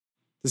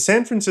The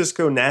San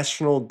Francisco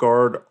National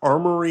Guard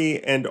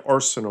Armory and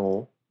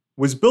Arsenal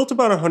was built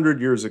about 100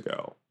 years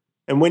ago.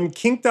 And when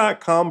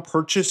Kink.com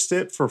purchased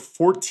it for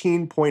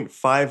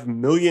 $14.5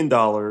 million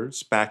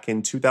back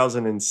in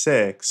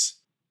 2006,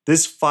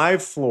 this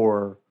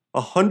 5-floor,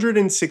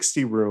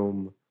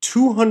 160-room,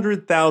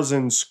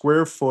 200,000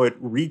 square foot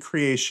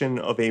recreation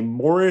of a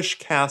Moorish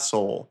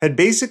castle had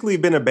basically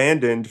been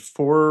abandoned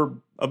for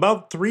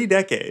about 3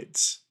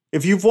 decades.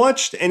 If you've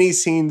watched any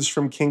scenes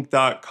from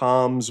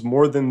Kink.com's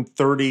more than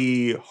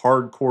 30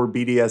 hardcore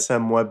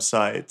BDSM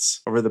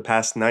websites over the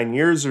past 9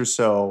 years or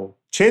so,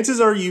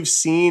 chances are you've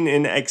seen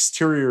an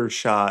exterior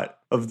shot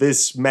of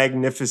this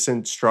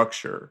magnificent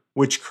structure,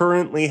 which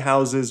currently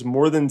houses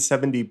more than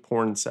 70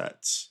 porn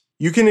sets.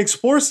 You can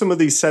explore some of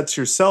these sets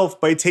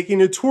yourself by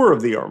taking a tour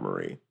of the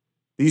Armory.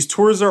 These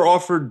tours are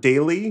offered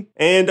daily,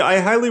 and I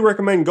highly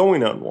recommend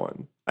going on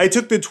one. I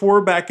took the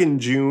tour back in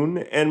June,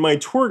 and my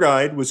tour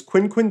guide was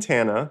Quinn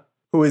Quintana,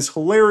 who is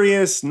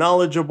hilarious,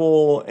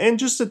 knowledgeable, and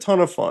just a ton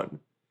of fun.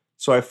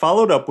 So I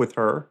followed up with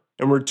her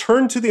and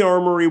returned to the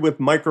Armory with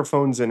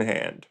microphones in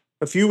hand.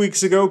 A few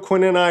weeks ago,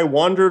 Quinn and I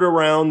wandered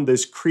around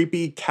this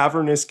creepy,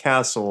 cavernous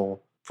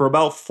castle for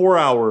about 4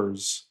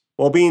 hours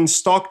while being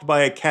stalked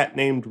by a cat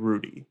named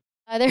Rudy.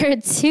 There are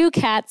 2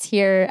 cats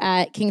here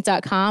at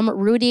Kink.com,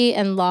 Rudy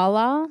and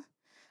Lala.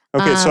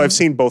 Okay, so I've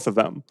seen both of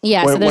them.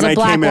 Yeah, when, so there's when a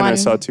black I came in, one. I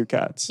saw 2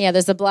 cats. Yeah,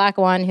 there's a black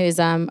one who's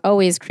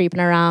always creeping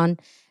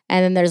around.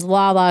 And then there's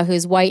Lala,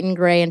 who's white and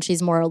gray, and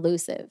she's more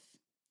elusive.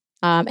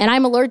 And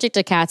I'm allergic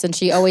to cats, and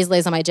she always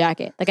lays on my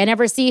jacket. Like, I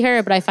never see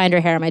her, but I find her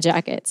hair on my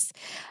jackets.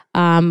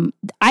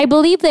 I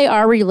believe they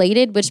are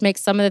related, which makes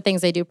some of the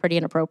things they do pretty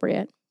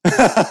inappropriate.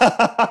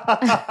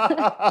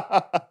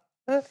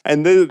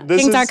 And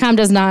this Kink.com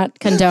does not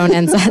condone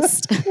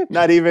incest.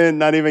 not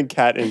even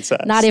cat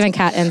incest. Not even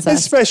cat incest.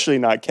 Especially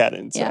not cat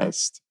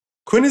incest.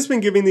 Yeah. Quinn has been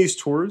giving these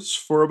tours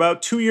for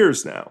about 2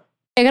 years now.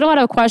 I get a lot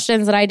of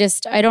questions that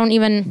I don't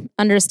even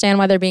understand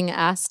why they're being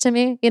asked to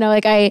me. You know,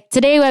 like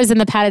today I was in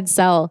the padded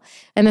cell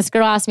and this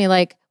girl asked me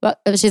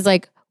she's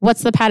like,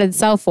 what's the padded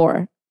cell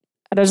for?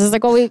 And I was just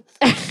like,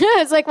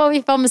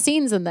 we film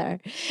scenes in there.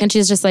 And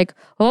she's just like,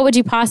 well, what would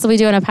you possibly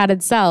do in a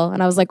padded cell?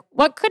 And I was like,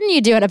 what couldn't you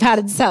do in a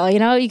padded cell? You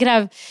know, you could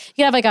have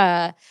like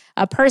a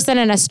person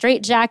in a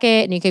straight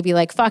jacket and you could be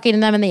like fucking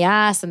them in the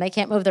ass and they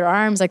can't move their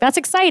arms. Like, that's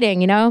exciting,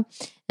 you know?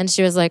 And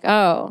she was like,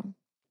 oh.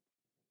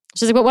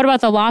 She's like, but what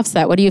about the loft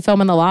set? What do you film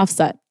in the loft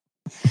set?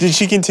 Did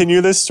she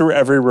continue this through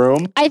every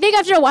room? I think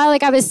after a while,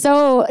 it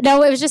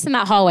was just in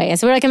that hallway. And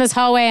so we were like in this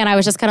hallway and I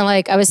was just kind of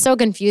like, I was so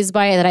confused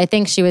by it that I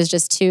think she was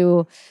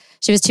too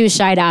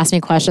shy to ask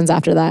me questions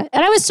after that.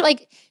 And I was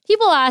like,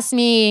 people ask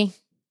me,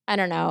 I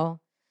don't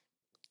know,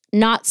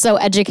 not so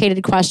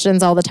educated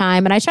questions all the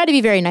time. And I try to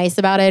be very nice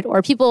about it.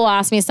 Or people will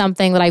ask me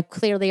something that I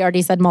clearly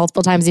already said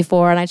multiple times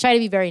before. And I try to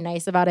be very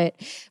nice about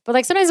it. But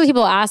like sometimes when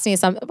people ask me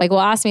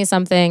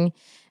something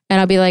and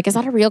I'll be like, is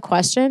that a real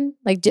question?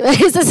 Like,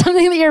 is this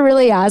something that you're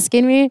really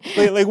asking me?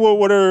 Like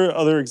what are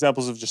other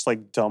examples of just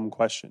like dumb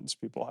questions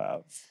people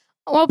have?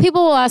 Well,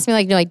 people will ask me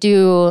like,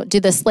 do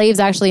the slaves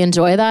actually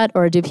enjoy that?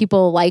 Or do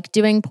people like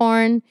doing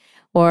porn?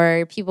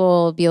 Or people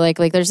will be like,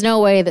 there's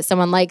no way that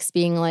someone likes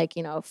being like,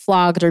 you know,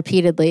 flogged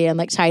repeatedly and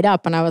like tied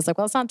up. And I was like,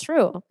 well, it's not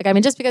true. Like, I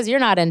mean, just because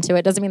you're not into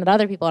it doesn't mean that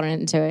other people aren't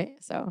into it.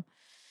 So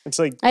it's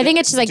like, I think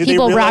it's just like do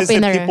people they realize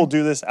wrapping that their... people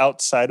do this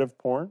outside of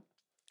porn?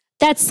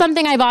 That's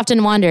something I've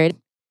often wondered.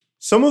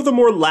 Some of the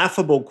more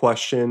laughable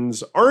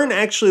questions aren't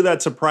actually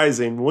that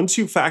surprising once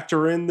you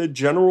factor in the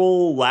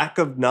general lack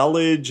of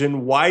knowledge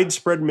and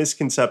widespread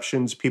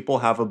misconceptions people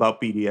have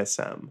about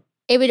BDSM.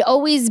 It would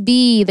always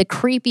be the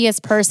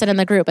creepiest person in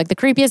the group. Like the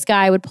creepiest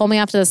guy would pull me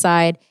off to the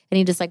side and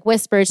he'd just like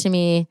whisper to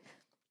me,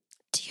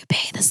 do you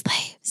pay the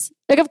slaves?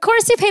 Like, of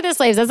course you pay the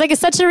slaves. That's like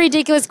such a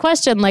ridiculous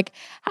question. Like,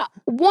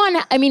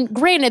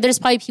 granted, there's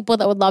probably people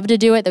that would love to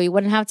do it that we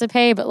wouldn't have to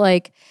pay, but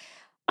like,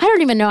 I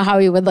don't even know how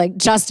we would like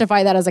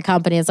justify that as a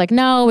company. It's like,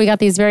 no, we got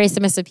these very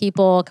submissive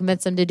people,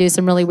 convinced them to do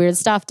some really weird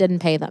stuff, didn't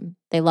pay them.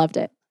 They loved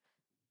it.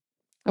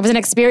 It was an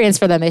experience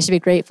for them. They should be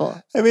grateful.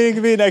 I mean, it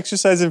could be an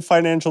exercise in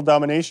financial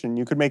domination.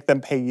 You could make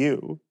them pay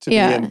you to be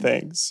in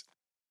things.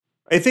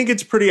 I think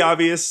it's pretty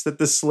obvious that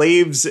the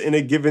slaves in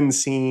a given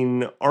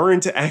scene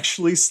aren't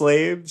actually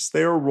slaves.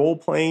 They are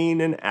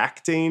role-playing and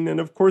acting and,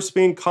 of course,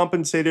 being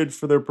compensated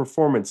for their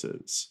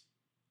performances.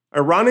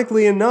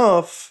 Ironically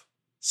enough,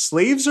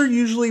 slaves are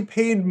usually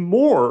paid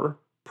more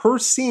per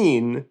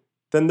scene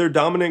than their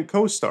dominant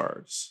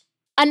co-stars.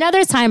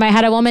 Another time I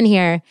had a woman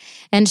here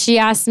and she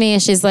asked me,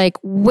 she's like,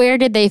 where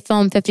did they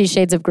film 50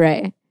 Shades of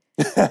Grey?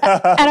 And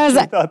I was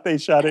like, thought they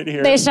shot it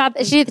here.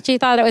 She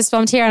thought it was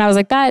filmed here. And I was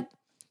like, that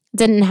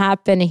didn't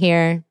happen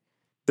here.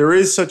 There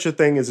is such a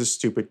thing as a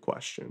stupid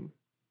question.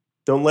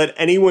 Don't let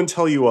anyone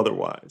tell you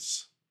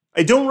otherwise.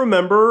 I don't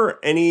remember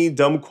any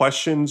dumb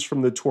questions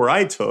from the tour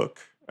I took.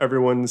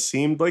 Everyone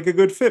seemed like a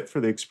good fit for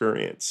the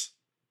experience.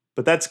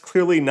 But that's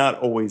clearly not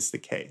always the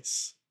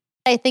case.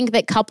 I think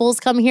that couples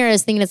come here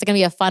as thinking it's going to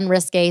be a fun,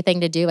 risque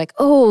thing to do. Like,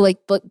 oh, like,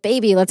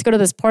 baby, let's go to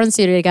this porn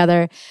studio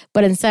together.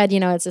 But instead, you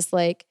know, it's just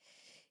like,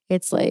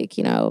 it's like,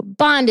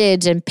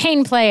 bondage and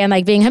pain play and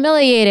like being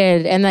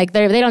humiliated. And like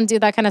they don't do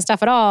that kind of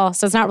stuff at all.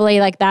 So it's not really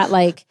like that,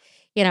 like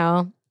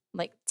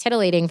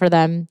titillating for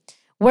them.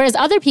 Whereas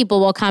other people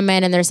will come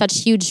in and they're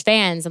such huge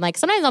fans. And like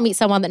sometimes I'll meet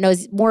someone that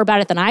knows more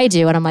about it than I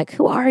do. And I'm like,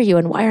 who are you?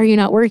 And why are you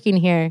not working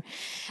here?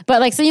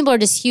 But like some people are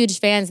just huge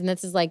fans and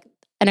this is like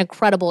an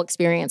incredible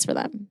experience for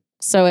them.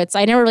 So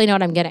I never really know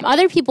what I'm getting.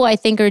 Other people I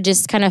think are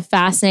just kind of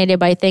fascinated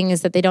by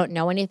things that they don't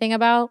know anything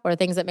about or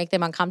things that make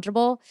them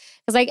uncomfortable.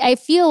 Because like I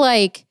feel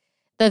like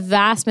the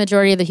vast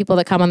majority of the people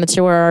that come on the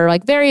tour are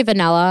like very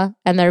vanilla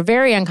and they're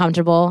very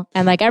uncomfortable.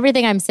 And like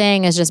everything I'm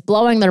saying is just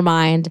blowing their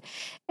mind.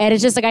 And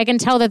it's just like, I can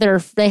tell that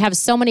they have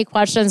so many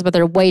questions, but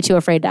they're way too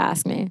afraid to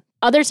ask me.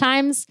 Other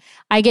times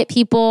I get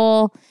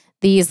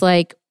these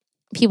like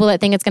people that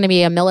think it's going to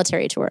be a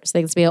military tour. So they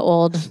think it's going to be an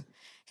old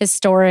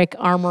historic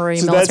Armory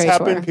military tour. So that's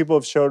happened? People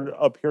have showed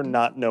up here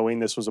not knowing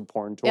this was a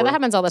porn tour? Yeah, that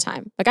happens all the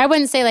time. Like I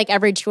wouldn't say like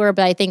every tour,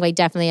 but I think like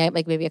definitely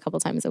like maybe a couple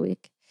times a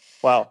week.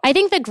 Wow. I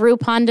think the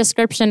Groupon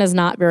description is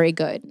not very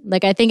good.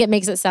 Like I think it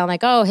makes it sound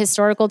like, oh,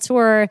 historical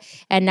tour,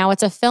 and now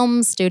it's a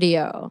film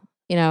studio,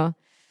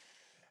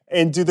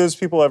 And do those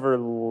people ever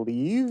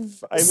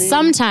leave?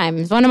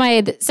 Sometimes. When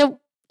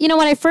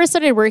I first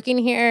started working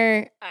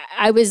here,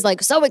 I was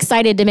like so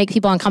excited to make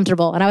people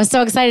uncomfortable. And I was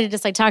so excited to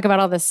just like talk about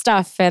all this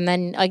stuff. And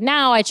then like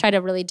now I try to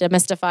really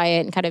demystify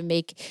it and kind of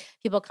make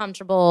people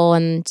comfortable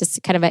and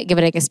just kind of give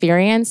it an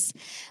experience.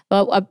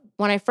 But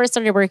when I first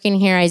started working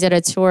here, I did a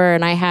tour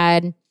and I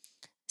had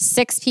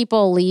 6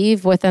 people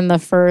leave within the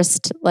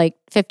first like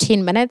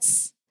 15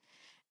 minutes.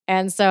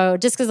 And so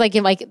just because like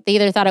they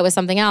either thought it was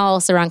something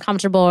else or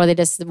uncomfortable or they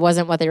just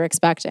wasn't what they were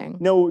expecting.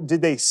 No,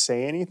 did they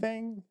say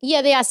anything?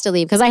 Yeah, they asked to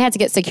leave because I had to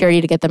get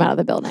security to get them out of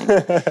the building.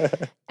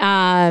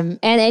 And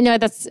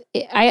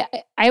I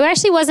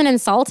actually wasn't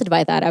insulted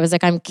by that. I was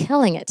like, I'm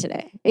killing it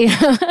today.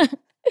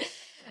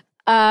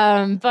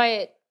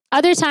 But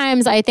other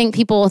times I think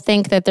people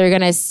think that they're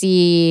going to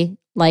see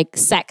like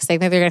sex. They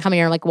think they're going to come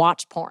here and like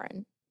watch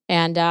porn.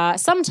 And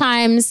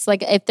sometimes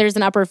like if there's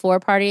an upper floor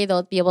party,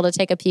 they'll be able to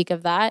take a peek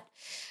of that.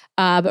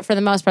 But for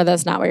the most part,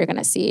 that's not what you're going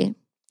to see.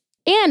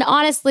 And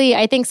honestly,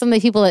 I think some of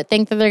the people that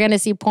think that they're going to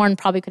see porn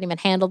probably couldn't even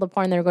handle the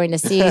porn they're going to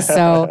see.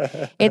 So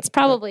it's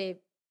probably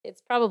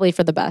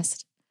for the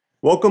best.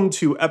 Welcome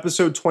to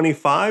episode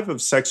 25 of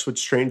Sex with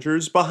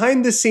Strangers,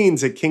 behind the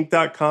scenes at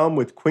kink.com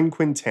with Quinn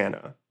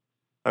Quintana.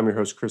 I'm your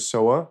host, Chris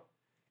Soa.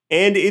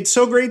 And it's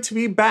so great to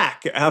be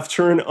back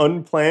after an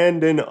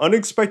unplanned and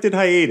unexpected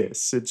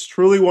hiatus. It's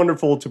truly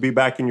wonderful to be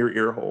back in your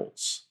ear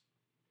holes.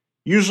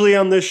 Usually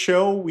on this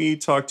show, we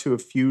talk to a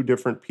few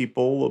different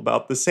people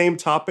about the same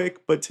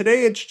topic, but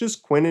today it's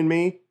just Quinn and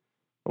me,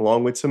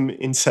 along with some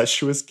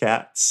incestuous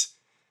cats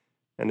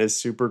and a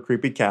super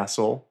creepy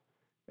castle.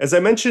 As I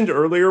mentioned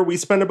earlier, we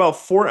spent about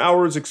 4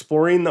 hours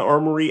exploring the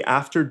Armory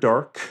after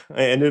dark.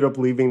 I ended up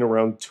leaving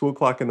around 2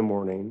 o'clock in the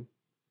morning.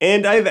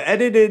 And I've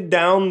edited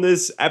down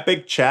this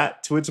epic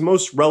chat to its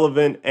most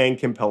relevant and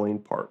compelling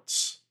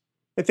parts.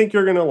 I think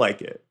you're going to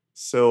like it,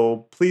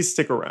 so please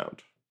stick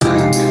around.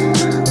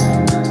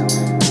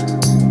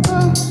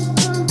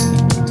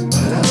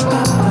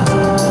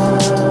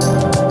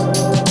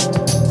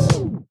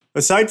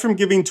 Aside from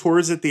giving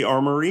tours at the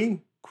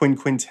Armory, Quinn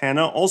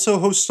Quintana also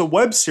hosts a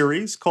web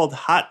series called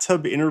Hot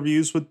Tub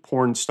Interviews with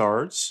Porn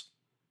Stars,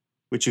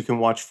 which you can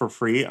watch for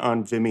free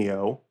on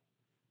Vimeo.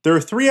 There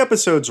are 3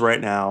 episodes right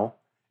now,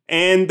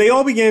 and they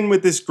all begin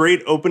with this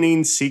great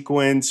opening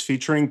sequence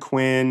featuring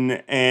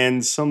Quinn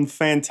and some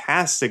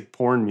fantastic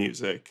porn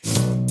music.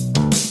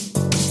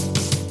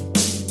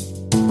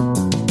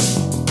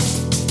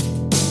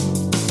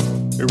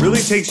 It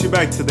really takes you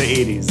back to the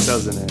 80s,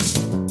 doesn't it?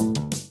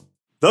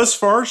 Thus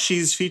far,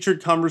 she's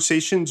featured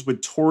conversations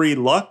with Tori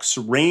Lux,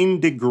 Rain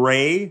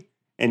DeGray,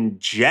 and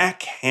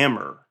Jack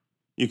Hammer.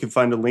 You can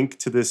find a link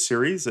to this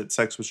series at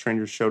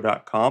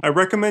sexwithstrangershow.com. I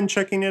recommend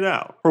checking it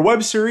out. Her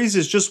web series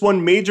is just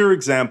one major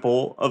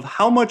example of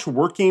how much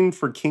working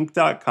for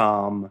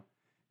kink.com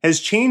has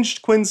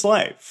changed Quinn's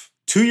life.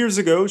 2 years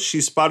ago,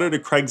 she spotted a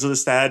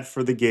Craigslist ad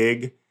for the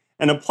gig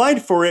and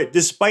applied for it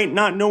despite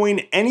not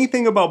knowing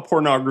anything about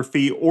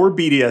pornography or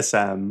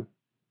BDSM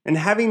and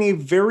having a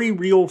very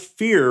real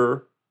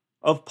fear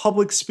of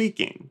public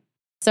speaking.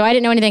 So I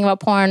didn't know anything about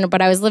porn,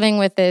 but I was living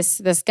with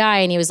this guy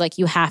and he was like,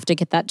 you have to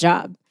get that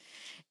job.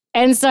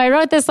 And so I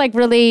wrote this like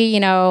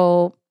really,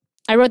 I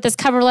wrote this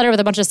cover letter with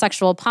a bunch of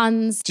sexual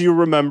puns. Do you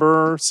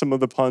remember some of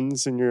the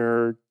puns in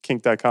your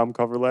kink.com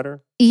cover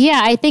letter?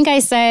 Yeah, I think I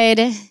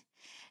said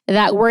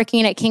that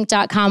working at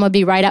kink.com would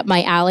be right up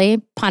my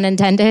alley, pun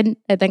intended.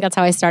 I think that's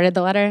how I started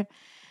the letter.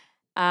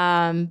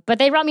 But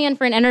they brought me in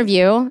for an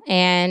interview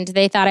and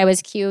they thought I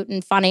was cute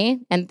and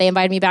funny and they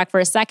invited me back for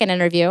a second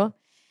interview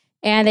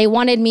and they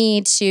wanted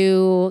me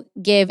to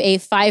give a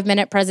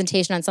 5-minute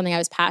presentation on something I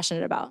was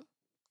passionate about.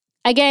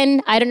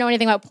 Again, I don't know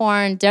anything about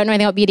porn, don't know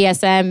anything about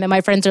BDSM, and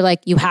my friends are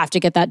like, you have to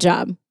get that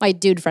job. My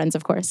dude friends,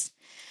 of course.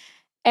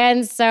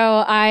 And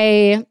so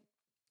I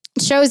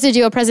chose to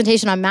do a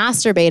presentation on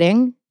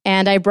masturbating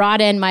and I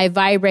brought in my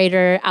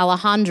vibrator,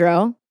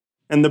 Alejandro.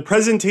 and the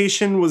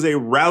presentation was a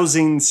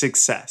rousing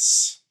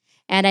success.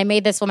 And I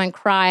made this woman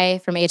cry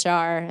from HR,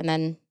 and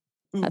then...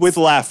 With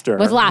laughter.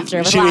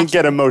 She didn't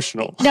get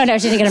emotional. No,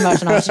 she didn't get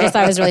emotional. She just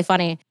thought it was really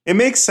funny. It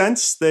makes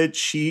sense that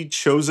she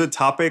chose a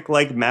topic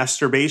like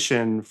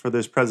masturbation for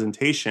this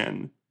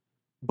presentation,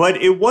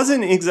 but it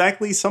wasn't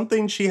exactly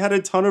something she had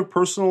a ton of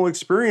personal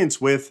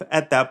experience with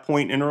at that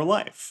point in her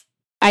life.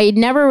 I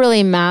never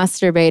really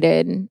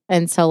masturbated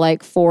until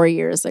like 4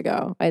 years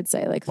ago, I'd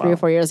say, like 3 or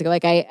 4 years ago.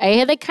 Like I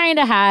had like kind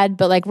of had,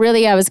 but like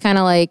really I was kind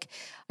of like,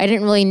 I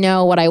didn't really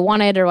know what I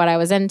wanted or what I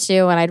was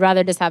into, and I'd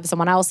rather just have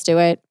someone else do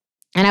it.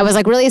 And I was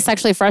like really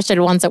sexually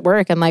frustrated once at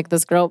work. And like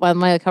this girl, one of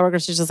my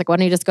coworkers, she's just like, why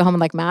don't you just go home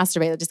and like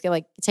masturbate? Just get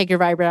like, take your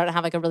vibrator out and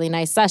have like a really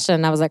nice session.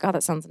 And I was like, oh,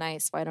 that sounds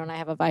nice. Why don't I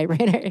have a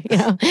vibrator? You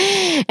know?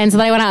 And so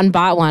then I went out and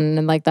bought one.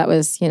 And like, that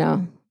was, you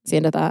know, it's the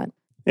end of that.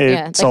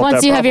 Like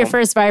once you have your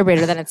first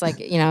vibrator, then it's like,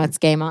 you know, it's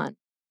game on.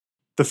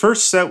 The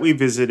first set we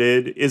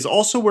visited is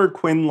also where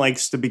Quinn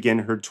likes to begin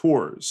her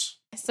tours.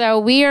 So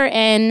we are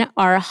in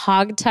our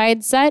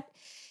Hogtied set.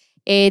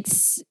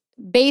 It's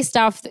based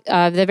off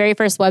the very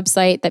first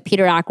website that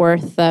Peter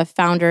Ackworth, the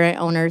founder and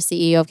owner,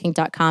 CEO of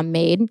Kink.com,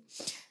 made.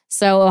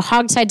 So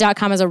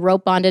hogtied.com is a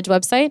rope bondage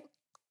website.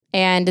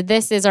 And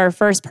this is our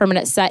first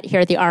permanent set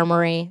here at the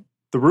Armory.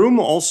 The room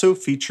also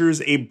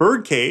features a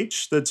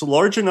birdcage that's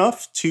large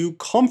enough to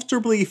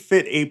comfortably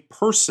fit a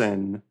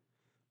person,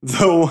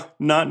 though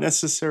not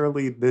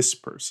necessarily this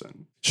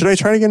person. Should I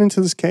try to get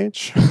into this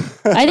cage?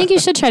 I think you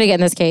should try to get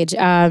in this cage.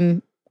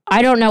 I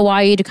don't know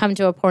why you'd come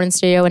to a porn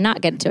studio and not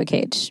get into a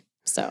cage.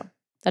 So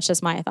that's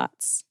just my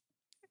thoughts.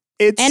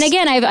 And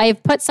again,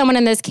 I've put someone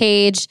in this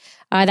cage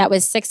that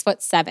was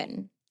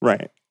 6'7".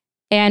 Right.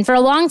 And for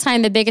a long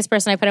time, the biggest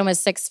person I put in was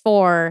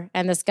 6'4".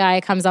 And this guy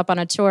comes up on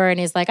a tour and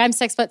he's like, I'm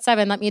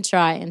 6'7". Let me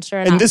try. And sure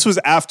enough. And this was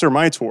after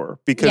my tour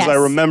because Yes. I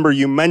remember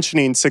you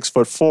mentioning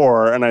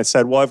 6'4", and I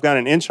said, well, I've got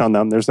an inch on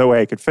them. There's no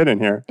way I could fit in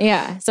here.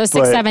 Yeah. So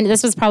 6'7".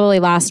 This was probably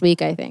last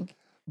week, I think.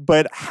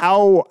 But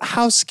how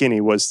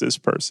skinny was this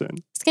person?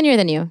 Skinnier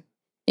than you.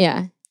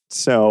 Yeah.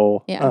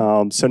 So,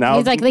 Yeah. So now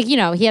he's like you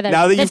know, he had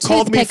now that you've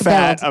called me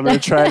fat, build. I'm gonna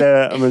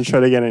try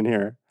to get in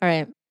here. All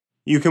right.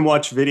 You can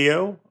watch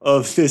video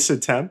of this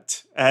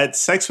attempt at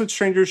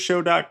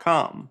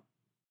sexwithstrangersshow.com.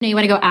 No, you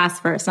want to go ass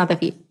first, not the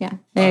feet. Yeah,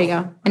 there you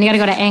go. And you got to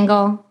go to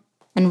angle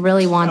and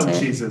really want it.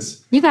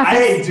 Jesus. You got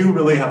this. I do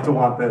really have to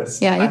want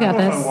this. Yeah, you got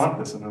this. I don't know if I want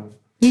this enough.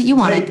 You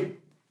want it.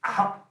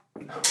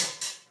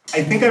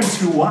 I think I'm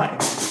too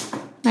wide.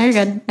 No, you're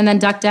good. And then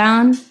duck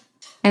down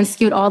and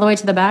scoot all the way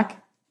to the back.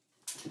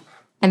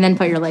 And then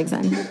put your legs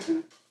in.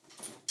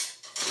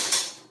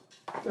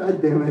 God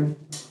damn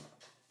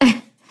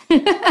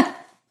it.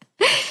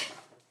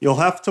 You'll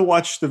have to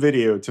watch the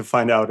video to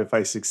find out if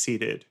I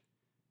succeeded.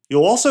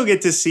 You'll also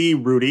get to see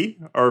Rudy,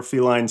 our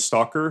feline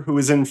stalker, who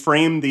is in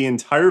frame the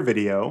entire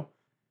video.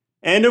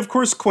 And of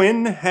course,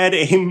 Quinn had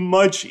a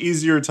much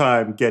easier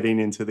time getting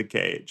into the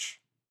cage.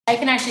 I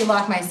can actually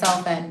lock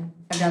myself in.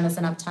 I've done this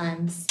enough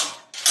times.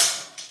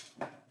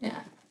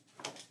 Yeah.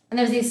 And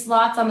there's these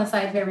slots on the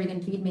side here where you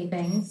can feed me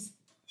things.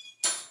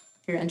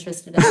 If you're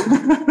interested in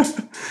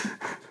it.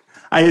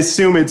 I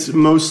assume it's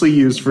mostly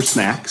used for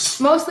snacks.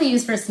 Mostly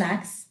used for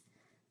snacks.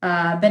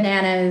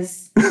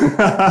 Bananas.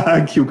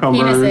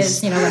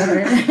 Cucumbers. Penises,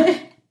 whatever.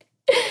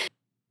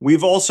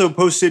 We've also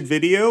posted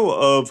video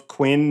of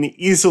Quinn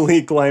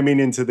easily climbing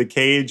into the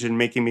cage and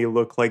making me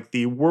look like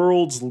the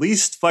world's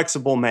least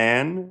flexible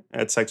man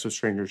at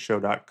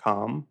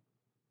sexwithstrangersshow.com.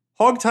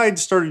 Hogtied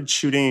started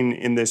shooting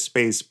in this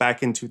space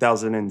back in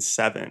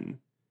 2007,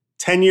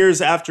 10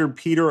 years after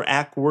Peter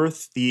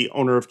Ackworth, the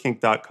owner of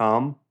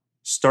Kink.com,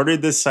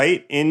 started the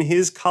site in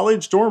his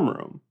college dorm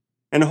room.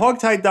 And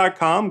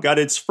Hogtied.com got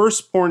its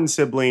first porn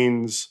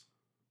siblings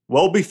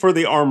well before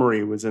the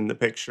Armory was in the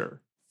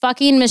picture.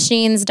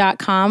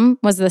 Fuckingmachines.com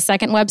was the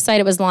second website.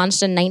 It was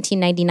launched in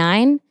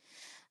 1999.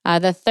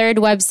 The third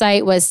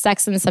website was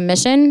Sex and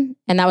Submission,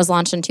 and that was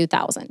launched in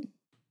 2000.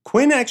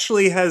 Quinn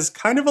actually has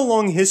kind of a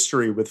long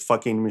history with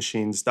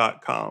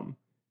Fuckingmachines.com,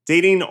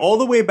 dating all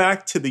the way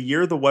back to the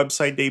year the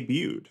website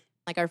debuted.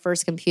 Like our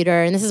first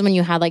computer, and this is when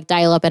you had like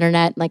dial-up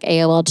internet, like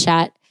AOL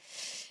chat.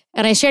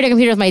 And I shared a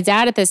computer with my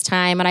dad at this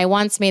time, and I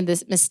once made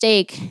this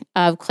mistake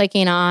of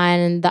clicking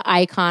on the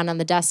icon on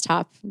the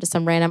desktop, just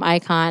some random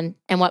icon,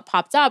 and what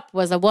popped up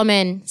was a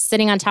woman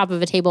sitting on top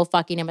of a table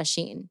fucking a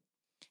machine.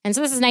 And so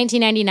this is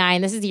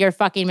 1999. This is the year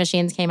Fucking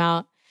Machines came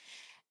out.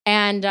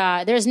 And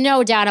there's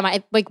no doubt in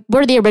my, like,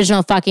 we're the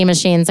original Fucking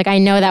Machines. Like, I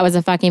know that was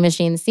a Fucking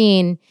Machine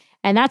scene.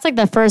 And that's like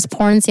the first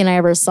porn scene I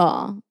ever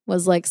saw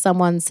was like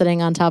someone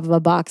sitting on top of a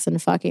box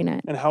and fucking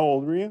it. And how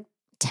old were you?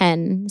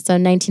 10. So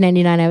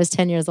 1999, I was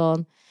 10 years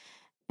old.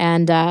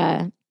 And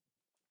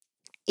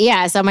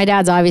yeah, so my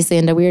dad's obviously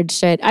into weird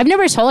shit. I've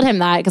never told him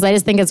that because I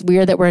just think it's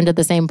weird that we're into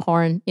the same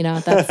porn.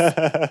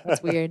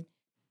 That's weird.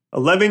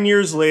 11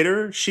 years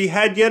later, she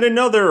had yet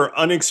another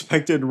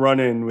unexpected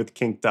run-in with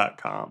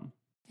Kink.com.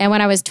 And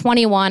when I was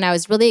 21, I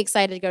was really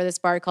excited to go to this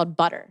bar called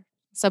Butter.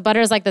 So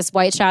Butter is like this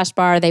white trash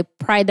bar. They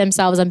pride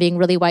themselves on being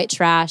really white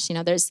trash.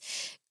 There's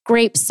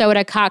grape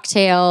soda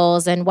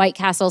cocktails and White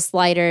Castle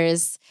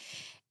sliders.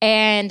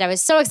 And I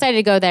was so excited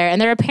to go there. And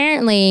they're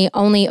apparently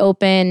only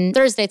open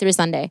Thursday through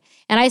Sunday.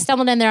 And I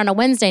stumbled in there on a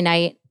Wednesday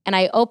night and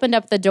I opened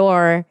up the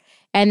door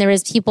and there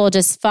was people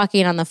just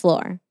fucking on the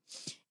floor.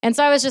 And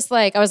so I was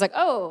like,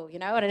 oh,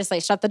 and I just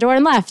like shut the door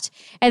and left.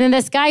 And then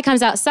this guy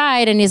comes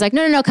outside and he's like,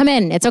 no, come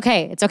in. It's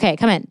okay,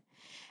 come in.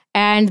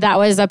 And that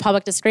was a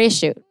public disgrace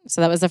shoot. So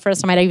that was the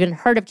first time I'd even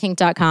heard of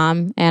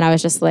kink.com. And I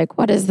was just like,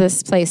 what is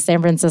this place,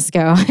 San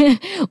Francisco?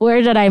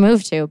 Where did I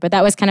move to? But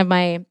that was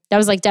that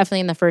was like definitely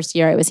in the first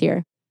year I was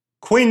here.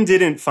 Quinn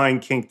didn't find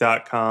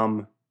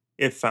kink.com.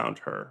 It found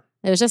her.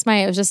 It was just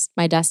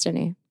my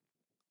destiny.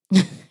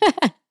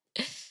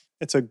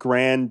 It's a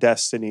grand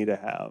destiny to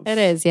have. It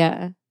is,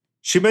 yeah.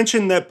 She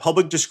mentioned that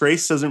Public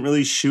Disgrace doesn't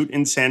really shoot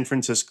in San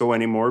Francisco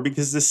anymore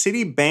because the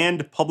city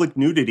banned public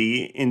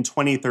nudity in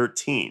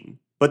 2013.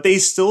 But they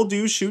still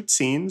do shoot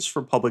scenes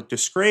for Public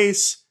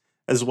Disgrace,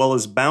 as well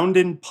as Bound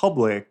in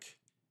Public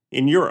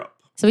in Europe.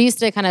 So we used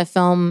to kind of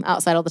film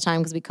outside all the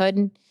time because we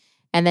couldn't.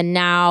 And then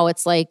now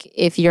it's like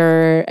if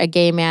you're a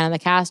gay man in the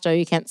Castro,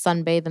 you can't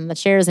sunbathe in the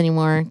chairs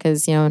anymore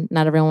because,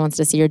 not everyone wants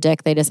to see your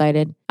dick, they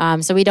decided.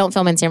 So we don't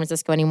film in San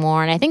Francisco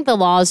anymore. And I think the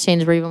laws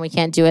changed where even we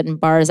can't do it in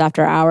bars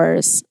after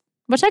hours.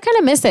 Which I kind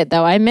of miss it,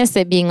 though. I miss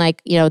it being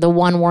like, the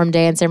one warm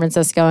day in San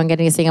Francisco and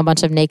getting to see a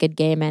bunch of naked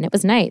gay men. It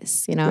was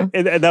nice, And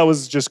that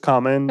was just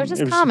common? It was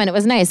just common. It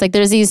was nice. Like,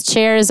 there's these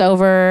chairs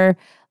over,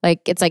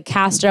 like, it's like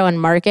Castro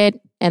and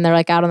Market, and they're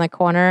like out on the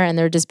corner, and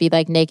there'd just be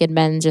like naked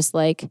men just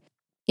like,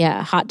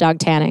 hot dog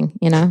tanning,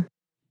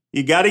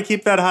 You got to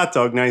keep that hot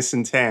dog nice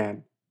and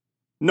tan.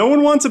 No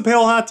one wants a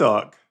pale hot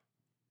dog.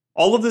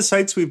 All of the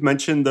sites we've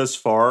mentioned thus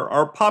far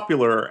are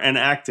popular and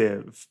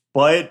active,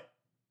 but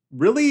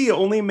really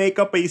only make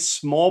up a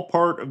small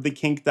part of the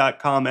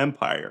kink.com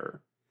empire.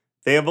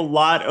 They have a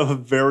lot of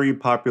very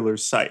popular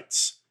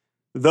sites,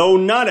 though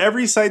not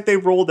every site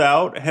they've rolled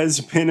out has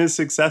been a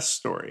success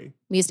story.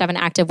 We used to have an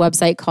active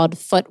website called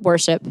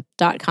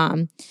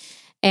footworship.com.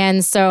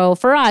 And so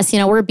for us,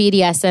 we're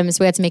BDSM,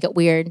 so we had to make it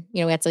weird.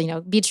 We had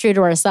to, be true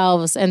to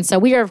ourselves. And so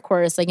we are, of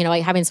course, like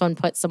having someone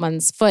put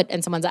someone's foot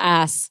in someone's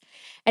ass.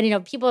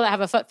 And, people that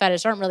have a foot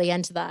fetish aren't really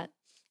into that.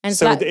 And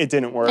so it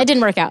didn't work. It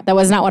didn't work out. That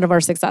was not one of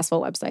our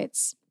successful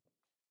websites.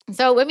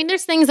 So,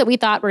 there's things that we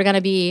thought were going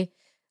to be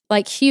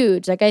like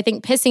huge. Like I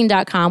think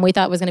pissing.com, we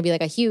thought was going to be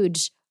like a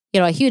huge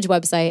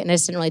website, and it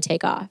just didn't really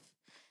take off.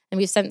 And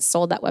we've since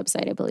sold that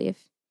website, I believe.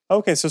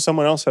 Okay, so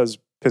someone else has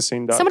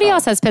pissing.com. Somebody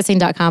else has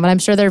pissing.com, and I'm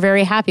sure they're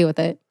very happy with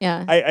it.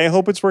 Yeah. I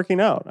hope it's working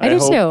out. I do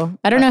too.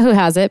 I don't know who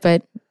has it,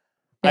 but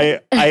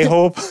I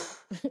hope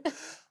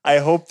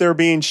they're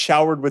being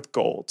showered with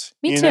gold.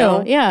 Me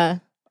too. Yeah.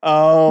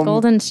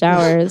 Golden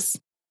showers.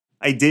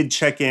 I did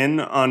check in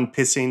on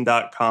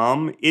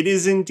pissing.com. It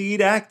is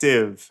indeed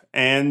active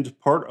and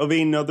part of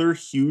another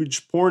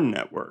huge porn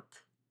network.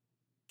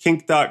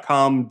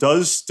 Kink.com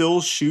does still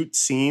shoot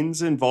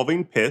scenes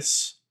involving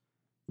piss,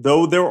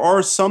 though there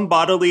are some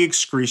bodily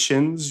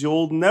excretions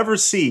you'll never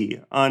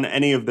see on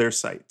any of their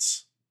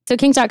sites. So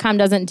kink.com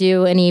doesn't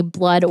do any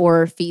blood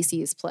or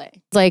feces play.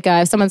 It's like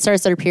if someone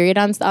starts their period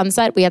on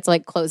set, we have to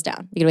like close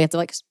down. We have to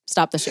like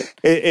stop the shoot.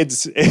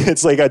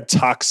 It's like a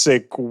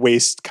toxic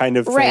waste kind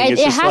of thing. Right.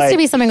 It has to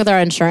be something with our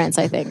insurance,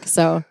 I think.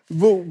 So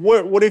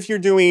what if you're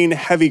doing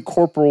heavy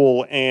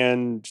corporal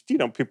and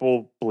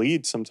people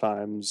bleed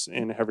sometimes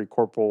in heavy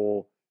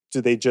corporal?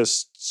 Do they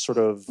just sort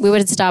of? We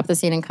would stop the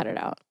scene and cut it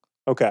out.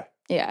 Okay.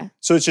 Yeah.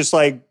 So it's just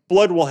like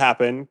blood will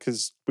happen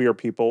because we are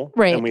people,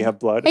 right? And we have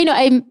blood.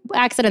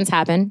 Accidents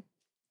happen,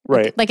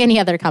 right? Like any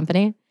other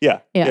company. Yeah.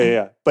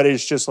 But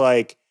it's just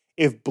like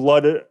if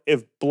blood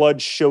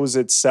shows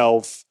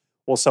itself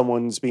while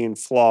someone's being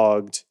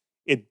flogged,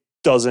 it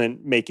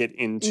doesn't make it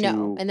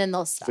into and then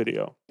they'll stop.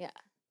 Video. Yeah,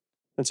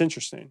 that's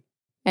interesting.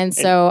 And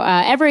so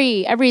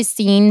every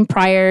scene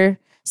prior.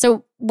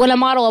 So when a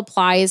model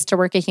applies to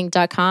work at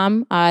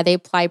kink.com, they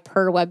apply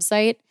per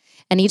website.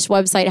 And each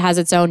website has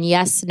its own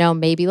yes, no,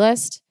 maybe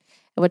list,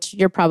 which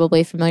you're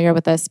probably familiar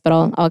with this, but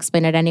I'll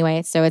explain it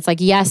anyway. So it's like,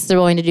 yes, they're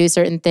willing to do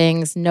certain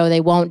things. No,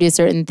 they won't do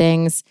certain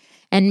things.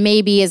 And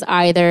maybe is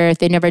either if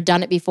they've never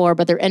done it before,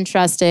 but they're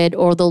interested,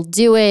 or they'll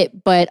do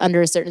it, but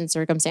under certain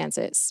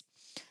circumstances.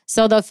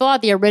 So they'll fill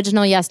out the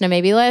original yes, no,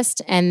 maybe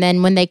list. And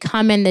then when they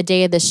come in the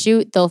day of the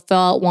shoot, they'll fill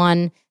out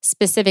one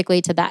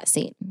specifically to that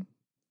scene.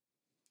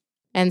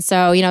 And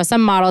so,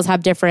 some models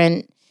have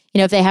different...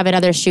 if they have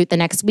another shoot the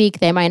next week,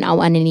 they might not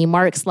want any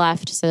marks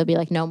left. So they'll be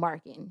like, no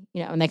marking,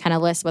 and they kind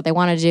of list what they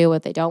want to do,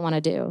 what they don't want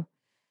to do.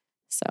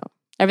 So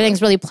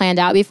everything's really planned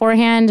out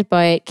beforehand,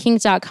 but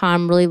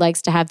kink.com really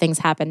likes to have things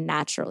happen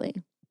naturally.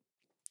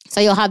 So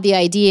you'll have the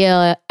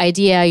idea,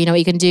 what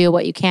you can do,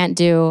 what you can't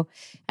do,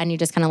 and you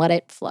just kind of let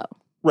it flow.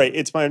 Right.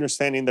 It's my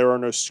understanding there are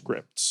no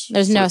scripts.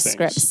 There's no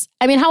scripts.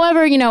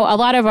 However, a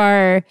lot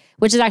of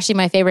which is actually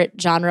my favorite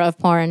genre of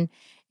porn,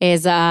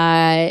 is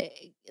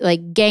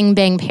like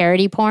gangbang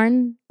parody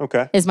porn.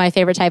 Okay. Is my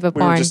favorite type of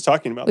porn. We were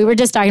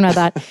just talking about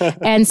that.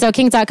 And so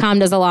Kink.com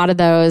does a lot of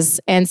those.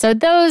 And so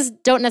those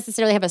don't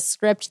necessarily have a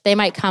script. They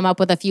might come up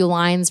with a few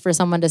lines for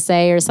someone to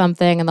say or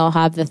something, and they'll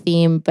have the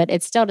theme, but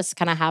it's still just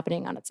kind of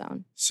happening on its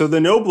own. So the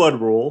no blood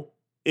rule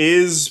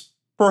is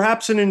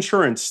perhaps an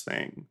insurance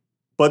thing,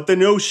 but the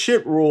no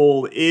shit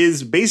rule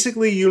is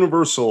basically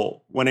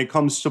universal when it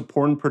comes to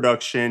porn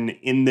production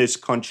in this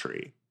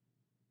country.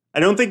 I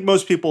don't think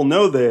most people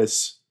know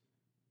this,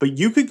 but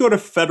you could go to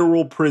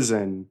federal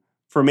prison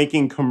for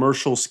making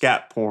commercial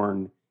scat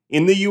porn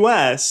in the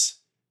US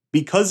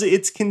because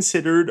it's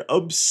considered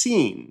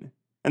obscene.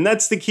 And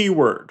that's the key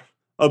word.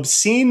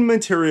 Obscene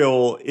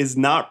material is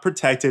not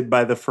protected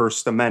by the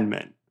First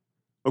Amendment.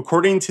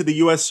 According to the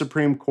US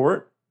Supreme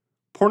Court,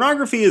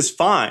 pornography is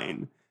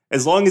fine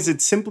as long as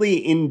it's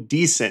simply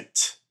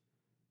indecent,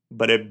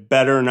 but it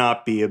better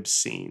not be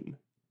obscene.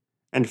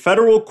 And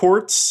federal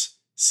courts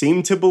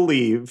seem to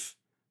believe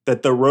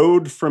that the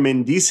road from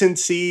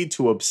indecency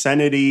to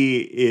obscenity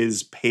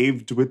is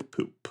paved with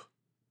poop,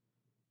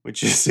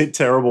 which is a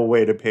terrible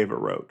way to pave a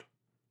road.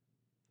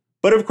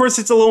 But of course,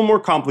 it's a little more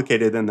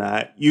complicated than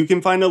that. You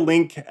can find a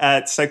link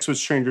at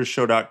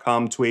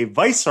sexwithstrangersshow.com to a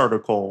Vice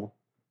article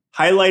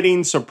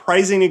highlighting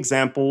surprising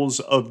examples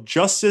of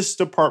Justice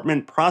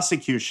Department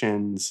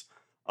prosecutions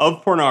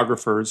of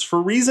pornographers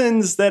for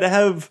reasons that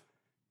have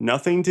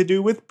nothing to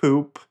do with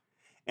poop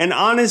and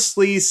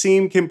honestly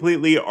seem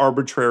completely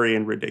arbitrary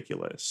and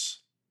ridiculous.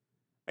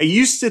 I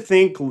used to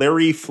think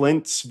Larry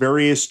Flint's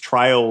various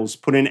trials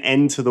put an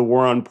end to the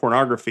war on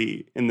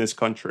pornography in this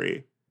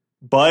country,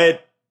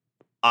 but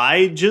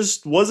I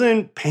just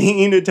wasn't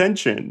paying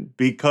attention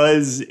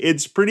because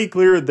it's pretty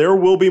clear there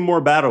will be more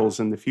battles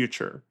in the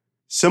future.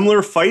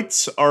 Similar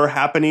fights are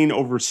happening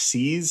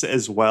overseas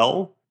as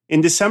well.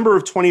 In December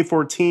of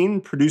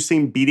 2014,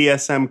 producing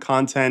BDSM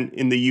content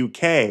in the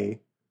UK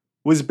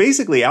was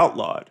basically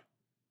outlawed.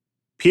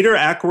 Peter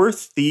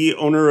Ackworth, the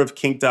owner of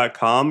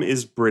Kink.com,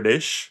 is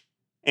British,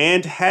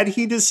 and had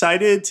he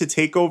decided to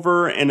take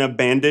over an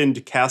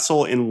abandoned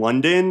castle in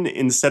London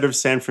instead of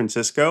San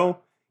Francisco,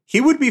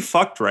 he would be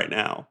fucked right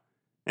now,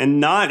 and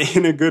not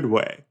in a good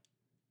way.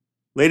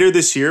 Later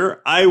this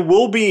year, I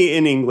will be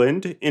in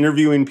England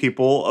interviewing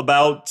people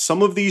about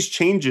some of these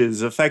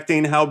changes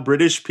affecting how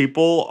British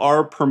people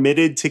are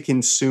permitted to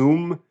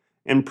consume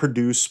and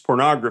produce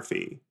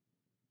pornography.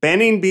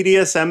 Banning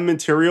BDSM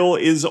material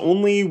is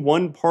only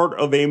one part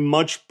of a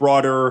much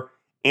broader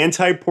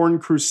anti-porn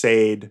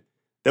crusade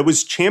that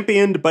was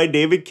championed by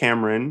David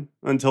Cameron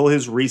until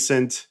his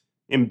recent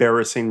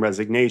embarrassing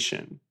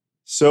resignation.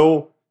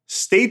 So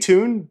stay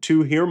tuned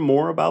to hear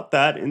more about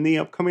that in the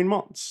upcoming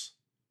months.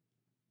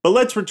 But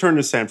let's return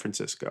to San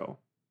Francisco.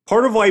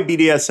 Part of why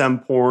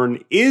BDSM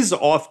porn is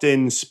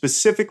often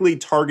specifically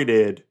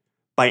targeted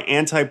by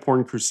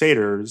anti-porn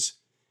crusaders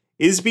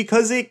is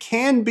because it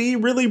can be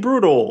really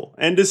brutal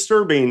and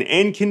disturbing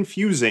and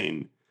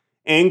confusing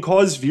and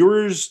cause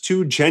viewers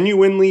to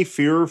genuinely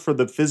fear for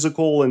the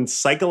physical and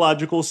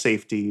psychological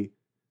safety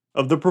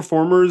of the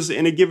performers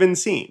in a given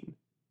scene.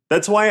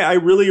 That's why I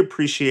really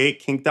appreciate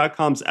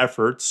Kink.com's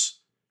efforts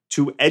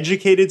to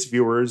educate its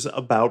viewers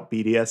about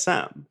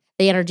BDSM.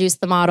 They introduce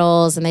the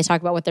models and they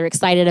talk about what they're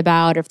excited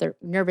about, or if they're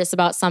nervous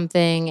about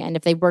something, and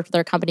if they've worked with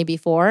their company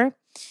before.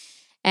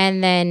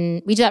 And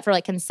then we do that for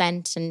like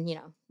consent and,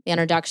 the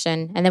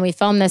introduction. And then we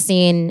film the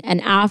scene,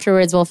 and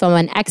afterwards we'll film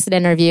an exit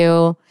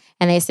interview,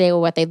 and they say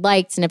what they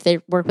liked and if they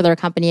work with our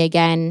company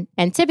again.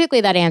 And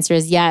typically that answer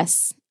is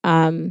yes.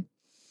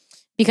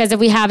 Because if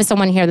we have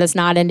someone here that's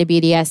not into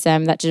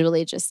BDSM, that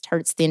really just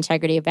hurts the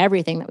integrity of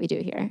everything that we do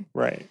here.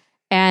 Right.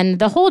 And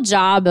the whole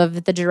job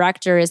of the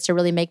director is to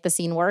really make the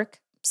scene work.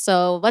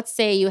 So let's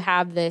say you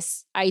have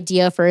this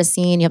idea for a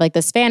scene, you have like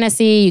this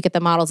fantasy, you get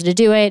the models to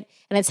do it,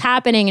 and it's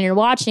happening and you're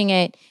watching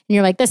it and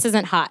you're like, this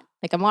isn't hot.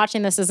 Like I'm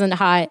watching this isn't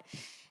hot.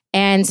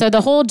 And so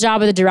the whole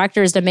job of the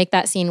director is to make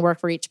that scene work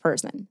for each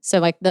person. So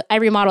like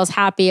every model is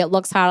happy, it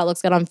looks hot, it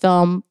looks good on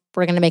film,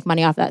 we're going to make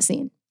money off that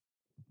scene.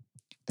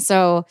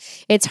 So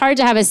it's hard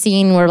to have a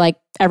scene where like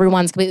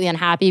everyone's completely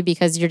unhappy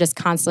because you're just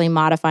constantly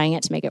modifying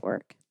it to make it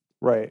work.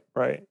 Right,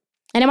 right.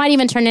 And it might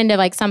even turn into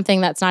like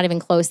something that's not even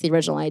close to the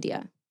original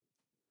idea.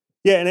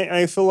 Yeah, and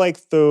I feel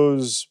like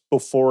those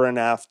before and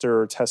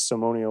after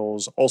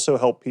testimonials also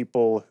help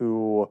people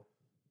who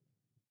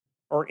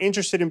are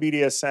interested in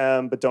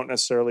BDSM but don't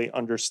necessarily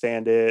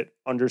understand it,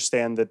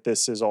 understand that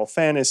this is all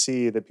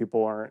fantasy, that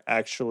people aren't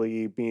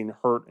actually being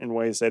hurt in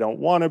ways they don't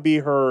want to be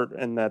hurt,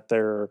 and that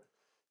they're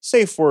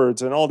safe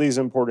words and all these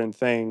important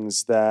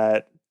things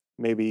that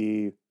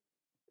maybe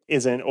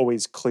isn't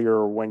always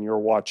clear when you're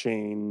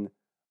watching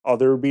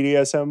other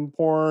BDSM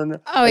porn.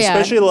 Oh, yeah.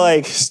 Especially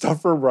like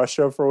stuff from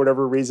Russia, for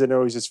whatever reason, it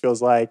always just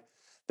feels like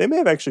they may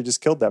have actually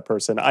just killed that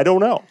person. I don't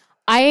know.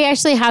 I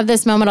actually have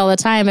this moment all the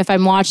time if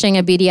I'm watching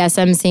a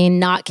BDSM scene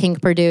not kink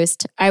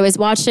produced. I was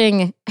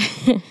watching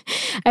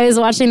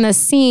the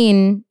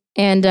scene,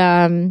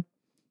 and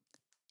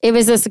It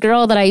was this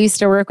girl that I used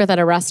to work with at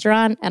a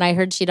restaurant, and I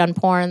heard she'd done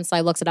porn, so I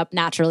looked it up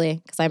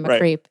naturally because I'm a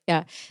creep.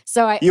 Yeah.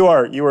 So you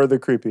are the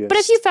creepiest. But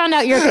if you found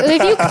out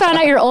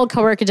your old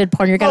coworker did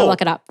porn, you're gonna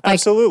look it up. Like,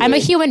 absolutely. I'm a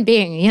human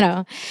being, you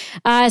know.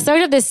 So I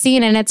did this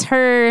scene, and it's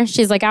her.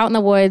 She's like out in the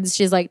woods.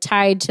 She's like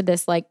tied to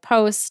this like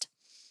post,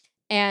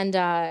 and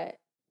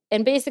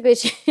basically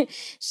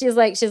she's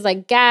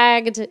like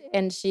gagged,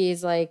 and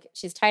she's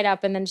tied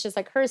up, and then she's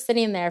like her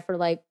sitting there for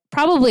like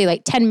probably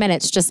like 10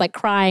 minutes, just like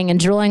crying and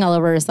drooling all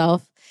over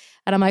herself.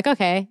 And I'm like,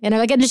 okay. And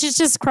and she's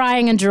just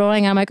crying and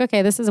drooling. I'm like,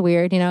 okay, this is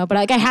weird, you know. But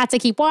like I had to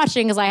keep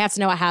watching because I have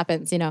to know what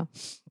happens, you know.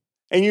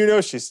 And you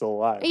know she's still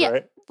alive,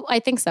 right? I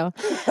think so.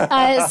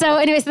 So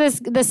anyways,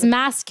 this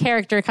masked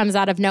character comes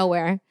out of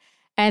nowhere.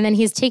 And then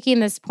he's taking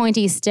this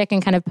pointy stick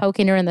and kind of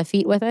poking her in the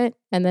feet with it.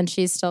 And then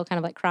she's still kind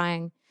of like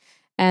crying.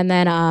 And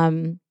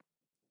then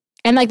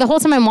and like the whole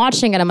time I'm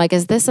watching it, I'm like,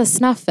 is this a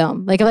snuff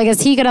film? Like is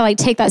he gonna like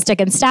take that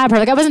stick and stab her?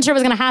 Like I wasn't sure what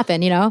was gonna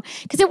happen, you know?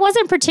 Because it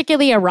wasn't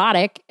particularly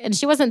erotic and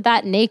she wasn't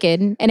that naked.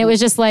 And it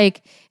was just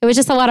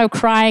a lot of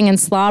crying and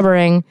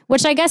slobbering,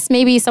 which I guess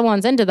maybe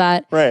someone's into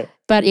that. Right.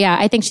 But yeah,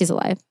 I think she's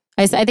alive.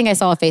 I think I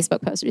saw a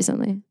Facebook post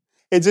recently.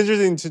 It's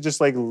interesting to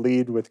just like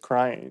lead with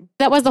crying.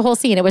 That was the whole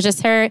scene. It was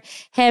just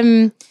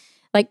him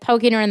like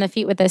poking her in the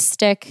feet with this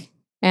stick.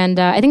 And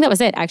I think that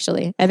was it,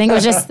 actually. I think it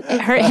was just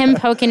him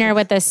poking her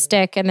with this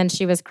stick, and then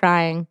she was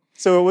crying.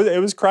 So it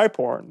was cry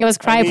porn. It was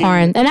cry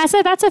porn. And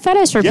that's a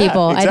fetish for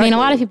people. Exactly. I mean, a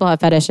lot of people have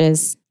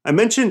fetishes. I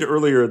mentioned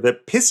earlier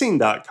that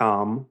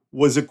pissing.com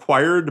was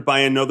acquired by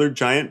another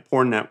giant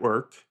porn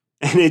network,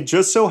 and it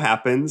just so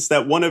happens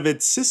that one of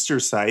its sister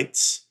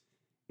sites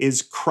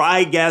is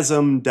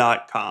crygasm.com.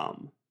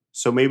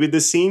 So maybe the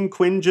scene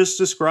Quinn just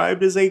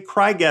described is a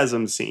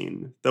crygasm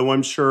scene, though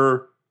I'm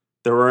sure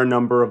there are a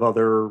number of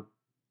other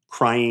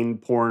crying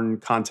porn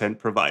content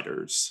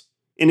providers.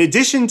 In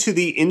addition to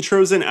the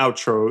intros and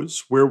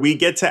outros, where we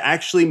get to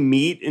actually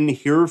meet and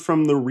hear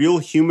from the real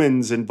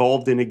humans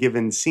involved in a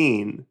given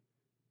scene,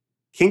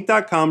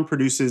 Kink.com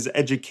produces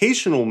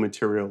educational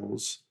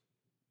materials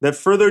that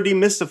further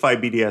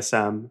demystify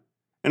BDSM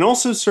and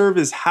also serve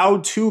as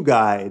how-to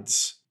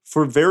guides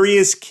for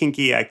various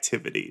kinky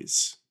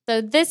activities. So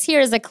this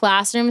here is a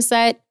classroom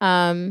set,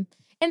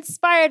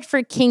 inspired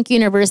for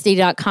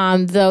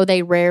kinkuniversity.com, though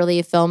they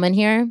rarely film in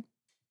here.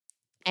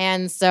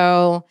 And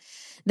so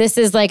this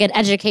is like an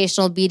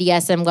educational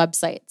BDSM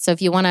website. So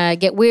if you want to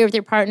get weird with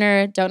your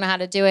partner, don't know how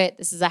to do it,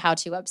 this is a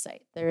how-to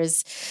website.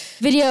 There's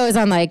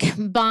videos on like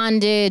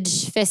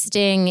bondage,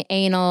 fisting,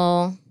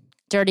 anal,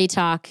 dirty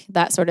talk,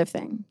 that sort of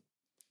thing.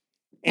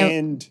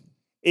 And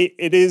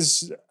it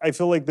is, I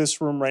feel like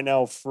this room right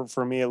now,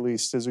 for me at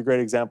least, is a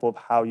great example of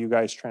how you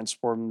guys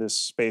transform this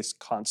space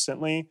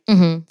constantly.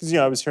 Because,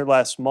 I was here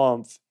last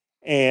month,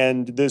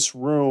 and this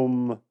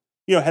room,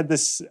 had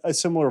a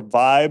similar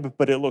vibe,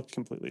 but it looked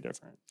completely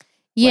different.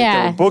 Yeah. Like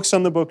there were books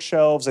on the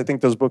bookshelves. I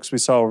think those books we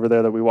saw over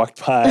there that we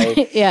walked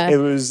by. Yeah. It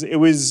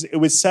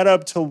was set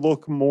up to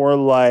look more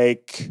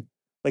like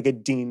a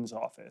dean's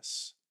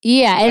office.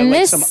 Yeah. And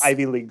like this some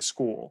Ivy League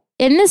school.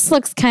 And this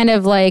looks kind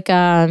of like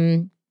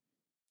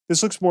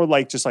this looks more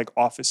like just like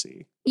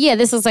office-y. Yeah,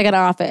 this looks like an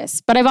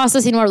office. But I've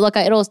also seen where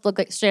it'll look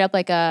like straight up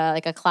like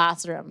a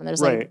classroom. And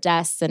there's like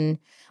desks and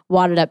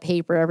wadded up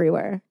paper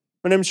everywhere.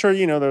 And I'm sure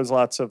there's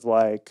lots of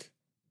like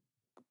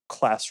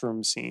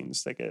classroom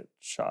scenes that get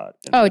shot.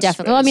 Oh,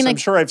 definitely. Space. Well, I mean, I'm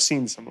sure I've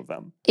seen some of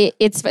them.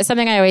 It's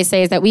something I always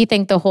say is that we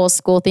think the whole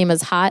school theme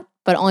is hot,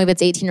 but only if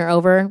it's 18 or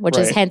over, which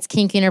is hence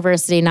Kink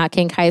University, not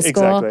Kink High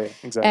School.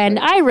 Exactly. And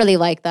I really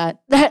like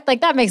that.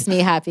 That makes me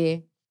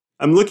happy.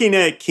 I'm looking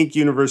at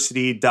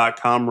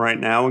kinkuniversity.com right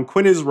now, and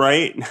Quinn is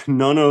right.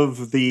 None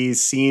of the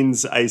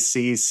scenes I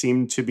see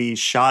seem to be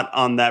shot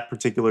on that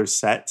particular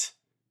set.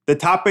 The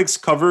topics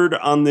covered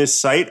on this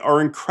site are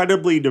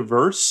incredibly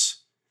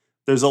diverse.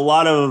 There's a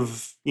lot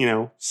of,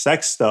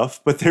 sex stuff,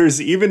 but there's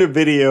even a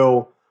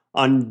video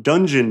on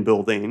dungeon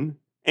building.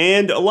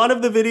 And a lot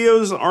of the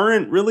videos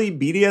aren't really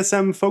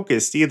BDSM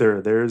focused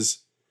either.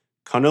 There's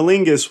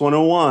Cunnilingus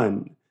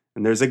 101,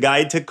 and there's a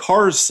guide to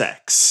car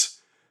sex,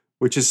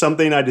 which is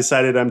something I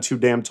decided I'm too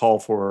damn tall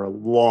for a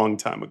long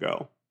time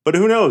ago. But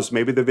who knows?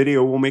 Maybe the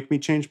video will make me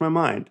change my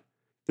mind.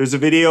 There's a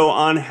video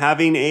on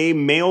having a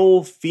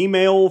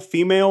male-female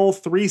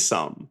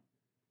threesome.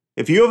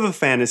 If you have a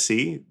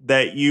fantasy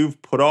that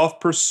you've put off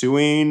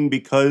pursuing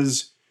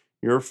because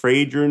you're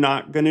afraid you're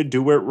not going to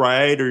do it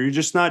right, or you're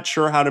just not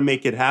sure how to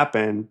make it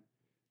happen,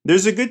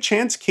 there's a good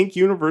chance Kink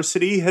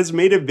University has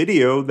made a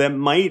video that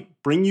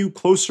might bring you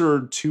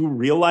closer to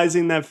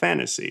realizing that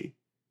fantasy.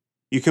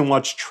 You can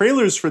watch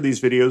trailers for these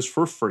videos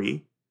for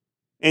free,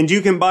 and you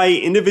can buy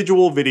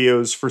individual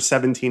videos for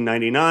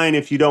 $17.99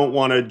 if you don't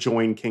want to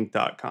join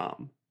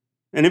kink.com.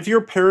 And if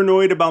you're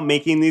paranoid about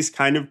making these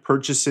kind of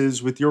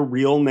purchases with your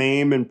real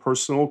name and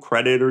personal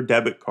credit or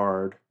debit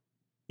card,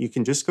 you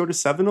can just go to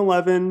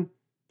 7-Eleven,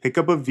 pick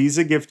up a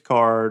Visa gift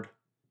card,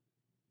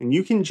 and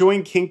you can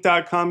join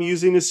kink.com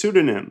using a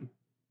pseudonym.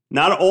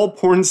 Not all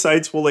porn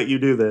sites will let you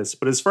do this,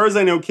 but as far as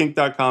I know,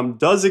 kink.com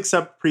does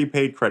accept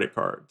prepaid credit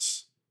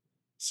cards.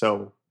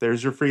 So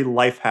there's your free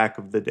life hack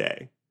of the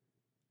day.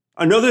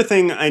 Another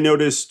thing I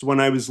noticed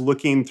when I was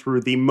looking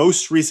through the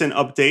most recent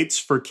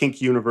updates for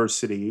Kink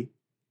University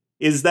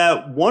is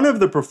that one of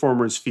the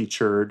performers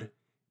featured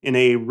in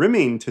a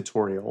rimming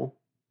tutorial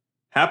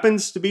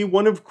happens to be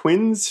one of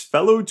Quinn's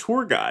fellow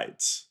tour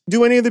guides.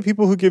 Do any of the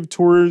people who give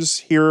tours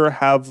here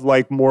have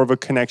like more of a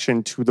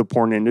connection to the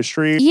porn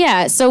industry?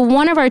 Yeah. So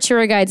one of our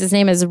tour guides, his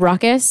name is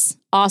Ruckus,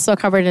 also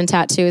covered in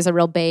tattoos, a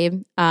real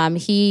babe.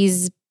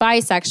 He's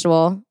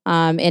bisexual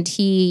and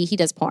he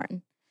does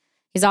porn.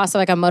 He's also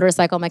like a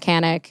motorcycle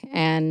mechanic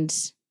and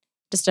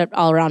just an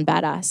all-around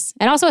badass.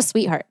 And also a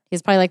sweetheart.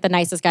 He's probably like the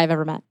nicest guy I've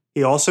ever met.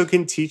 He also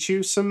can teach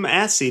you some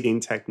ass-eating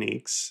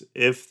techniques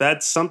if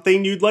that's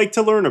something you'd like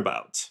to learn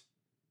about.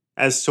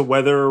 As to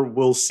whether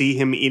we'll see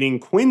him eating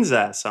Quinn's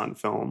ass on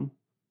film,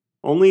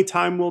 only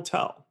time will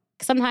tell.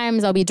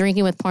 Sometimes I'll be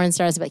drinking with porn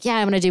stars, like, yeah,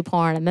 I'm going to do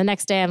porn. And the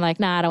next day I'm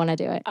like, nah, I don't want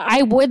to do it.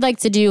 I would like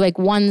to do like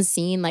one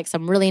scene, like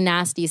some really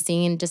nasty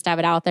scene, just to have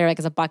it out there like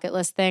as a bucket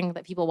list thing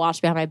that people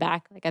watch behind my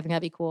back. Like, I think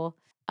that'd be cool.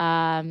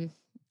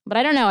 But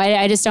I don't know.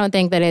 I just don't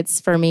think that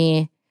it's for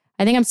me.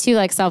 I think I'm too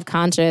like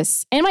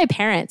self-conscious. And my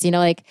parents, you know,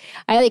 like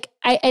I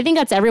think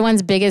that's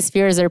everyone's biggest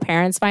fear is their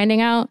parents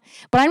finding out.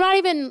 But I'm not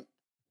even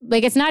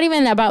like, it's not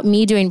even about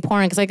me doing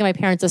porn because like my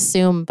parents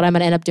assume that I'm going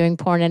to end up doing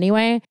porn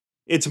anyway.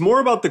 It's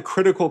more about the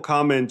critical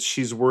comments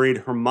she's worried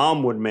her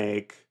mom would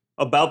make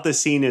about the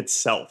scene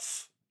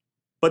itself.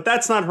 But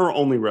that's not her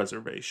only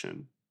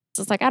reservation.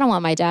 It's like, I don't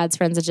want my dad's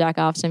friends to jack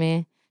off to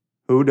me.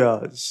 Who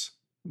does?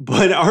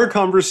 But our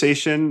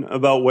conversation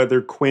about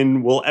whether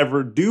Quinn will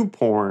ever do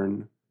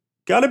porn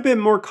got a bit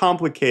more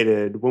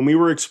complicated when we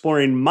were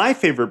exploring my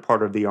favorite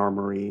part of the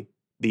Armory,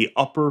 the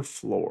upper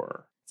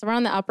floor. So we're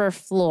on the upper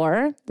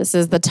floor. This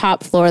is the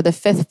top floor, the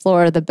 5th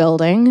floor of the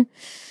building.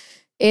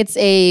 It's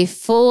a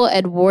full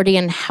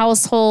Edwardian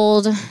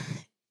household,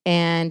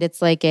 and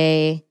it's like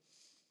a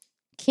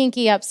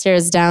kinky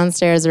upstairs,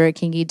 downstairs, or a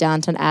kinky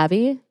Downton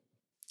Abbey.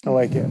 I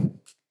like it.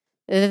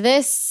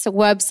 This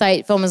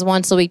website films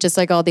once a week, just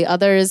like all the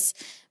others,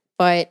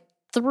 but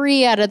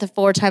 3 out of the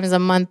 4 times a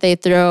month, they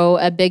throw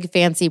a big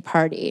fancy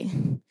party.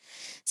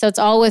 So it's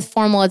all with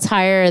formal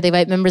attire. They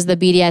invite members of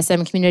the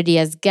BDSM community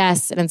as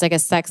guests, and it's like a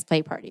sex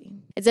play party.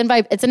 It's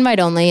invite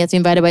only. It's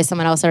invited by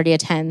someone else who already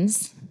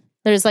attends.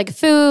 There's like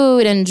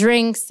food and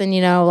drinks and,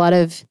 you know, a lot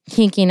of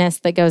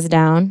kinkiness that goes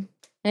down.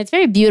 And it's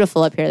very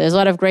beautiful up here. There's a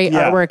lot of great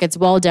artwork. It's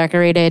well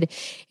decorated.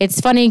 It's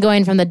funny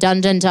going from the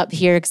dungeon to up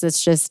here because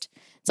it's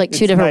like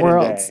 2 different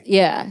worlds.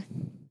 Yeah.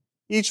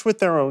 Each with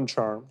their own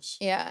charms.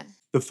 Yeah.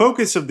 The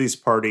focus of these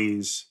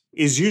parties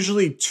is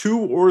usually 2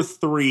 or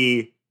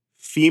 3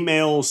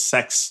 female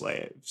sex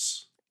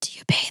slaves. Do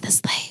you pay the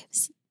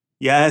slaves?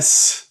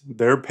 Yes,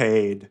 they're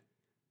paid.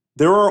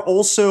 There are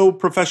also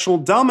professional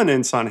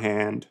dominants on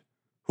hand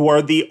who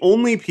are the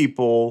only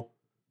people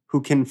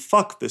who can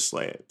fuck the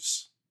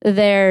slaves.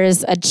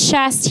 There's a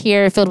chest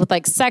here filled with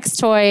like sex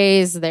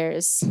toys.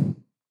 There's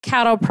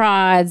cattle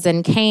prods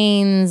and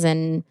canes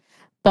and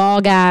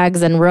ball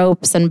gags and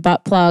ropes and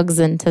butt plugs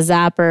and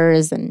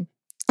zappers and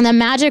the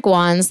magic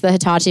wands, the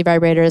Hitachi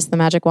vibrators, the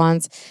magic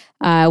wands.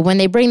 When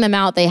they bring them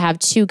out, they have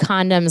 2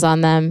 condoms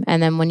on them.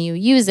 And then when you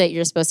use it,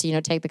 you're supposed to, you know,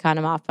 take the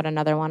condom off, put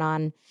another one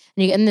on.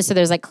 And so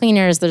there's like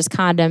cleaners, there's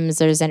condoms,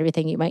 there's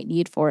everything you might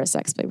need for a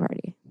sex play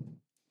party.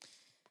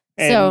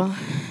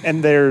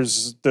 And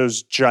there's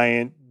those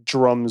giant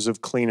drums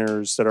of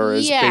cleaners that are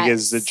as big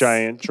as the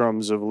giant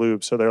drums of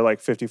lube. So they're like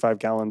 55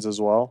 gallons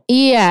as well.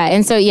 Yeah.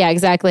 And so, yeah,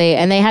 exactly.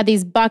 And they had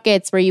these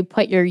buckets where you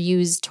put your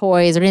used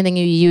toys or anything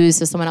you use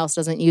so someone else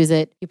doesn't use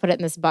it. You put it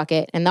in this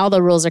bucket. And all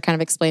the rules are kind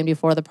of explained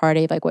before the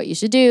party, like what you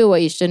should do,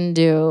 what you shouldn't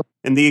do.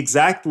 And the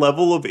exact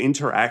level of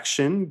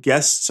interaction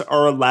guests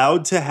are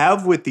allowed to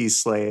have with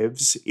these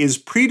slaves is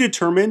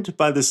predetermined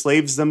by the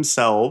slaves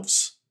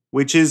themselves,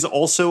 which is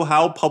also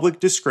how public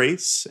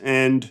disgrace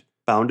and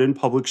bound in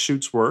public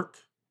shoots work.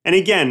 And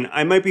again,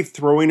 I might be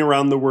throwing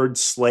around the word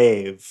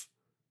slave,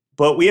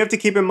 but we have to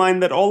keep in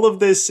mind that all of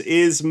this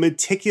is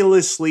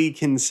meticulously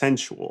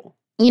consensual.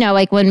 You know,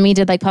 like when we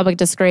did like public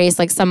disgrace,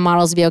 like some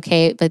models would be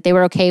okay, but they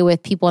were okay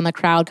with people in the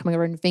crowd coming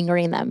over and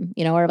fingering them,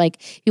 you know, or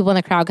like people in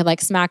the crowd could like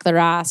smack their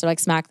ass or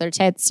like smack their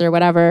tits or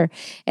whatever.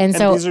 And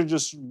so these are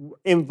just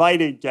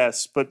invited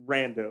guests, but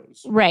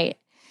randos. Right.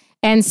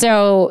 And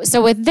so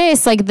with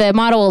this, like the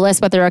model will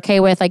list what they're okay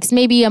with. Like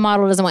maybe a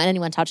model doesn't want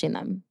anyone touching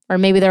them, or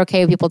maybe they're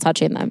okay with people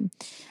touching them.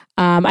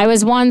 I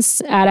was once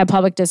at a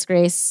public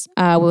disgrace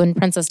when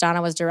Princess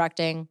Donna was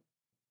directing,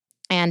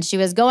 and she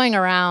was going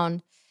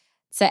around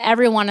to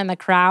everyone in the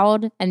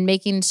crowd and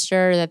making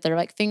sure that their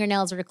like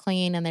fingernails were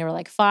clean and they were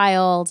like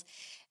filed.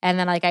 And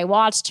then like I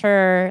watched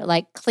her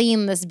like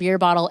clean this beer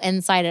bottle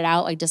inside and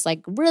out, like just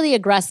like really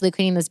aggressively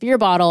cleaning this beer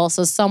bottle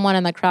so someone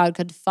in the crowd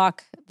could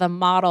fuck the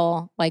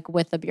model like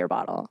with the beer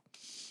bottle.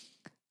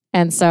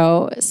 And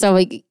so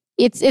like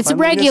it's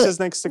regular. Is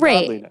next to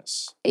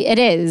godliness. It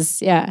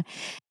is, yeah.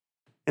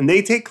 And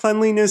they take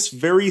cleanliness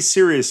very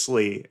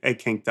seriously at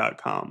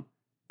kink.com.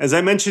 As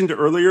I mentioned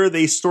earlier,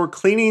 they store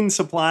cleaning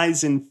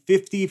supplies in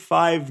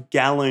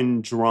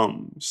 55-gallon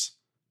drums.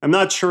 I'm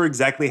not sure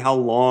exactly how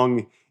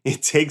long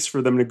it takes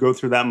for them to go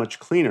through that much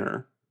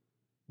cleaner,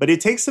 But it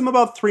takes them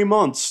about 3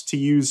 months to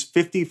use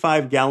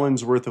 55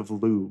 gallons worth of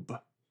lube.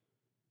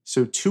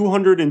 So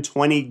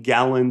 220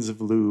 gallons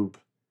of lube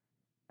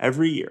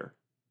every year.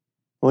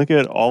 Look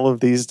at all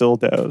of these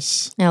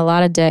dildos. Yeah, a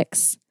lot of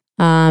dicks.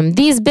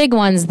 These big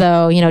ones,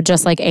 though,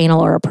 just like anal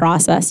or a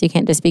process, you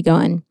can't just be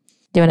doing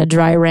a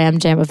dry ram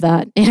jam of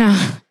that.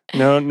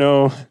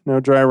 No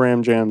dry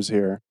ram jams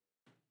here.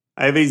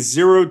 I have a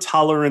zero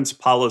tolerance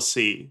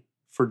policy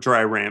for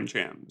dry ram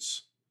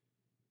jams.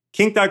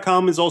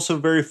 Kink.com is also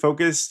very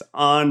focused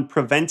on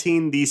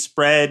preventing the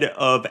spread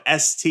of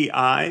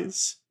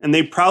STIs, and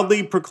they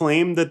proudly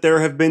proclaim that there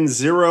have been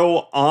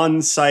 0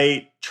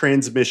 on-site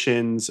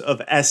transmissions of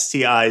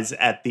STIs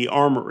at the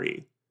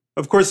Armory.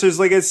 Of course, there's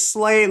like a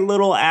slight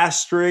little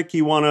asterisk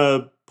you want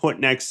to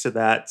put next to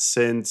that,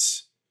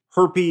 since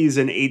herpes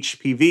and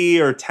HPV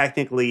are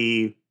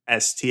technically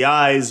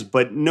STIs,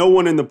 but no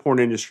one in the porn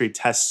industry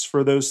tests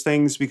for those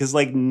things because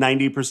like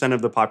 90%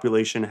 of the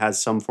population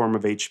has some form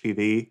of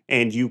HPV,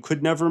 and you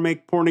could never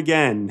make porn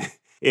again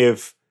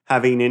if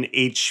having an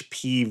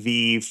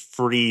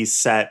HPV-free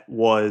set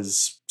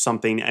was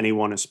something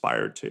anyone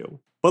aspired to.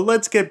 But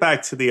let's get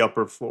back to the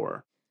upper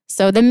floor.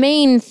 So the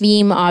main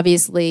theme,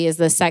 obviously, is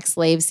the sex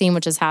slave scene,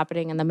 which is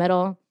happening in the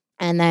middle.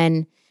 And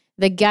then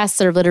the guests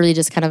are literally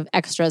just kind of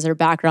extras or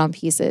background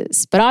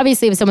pieces. But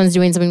obviously, if someone's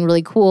doing something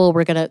really cool,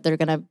 they're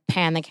gonna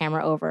pan the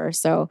camera over.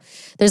 So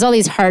there's all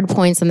these hard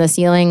points in the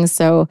ceiling.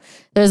 So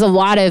there's a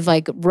lot of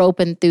like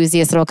rope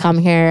enthusiasts that'll come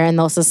here and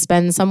they'll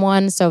suspend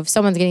someone. So if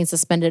someone's getting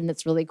suspended and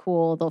it's really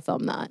cool, they'll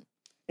film that.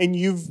 And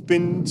you've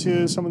been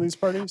to some of these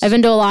parties? I've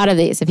been to a lot of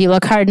these. If you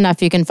look hard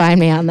enough, you can find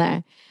me on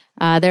there.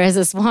 There was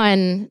this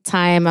one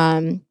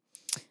time,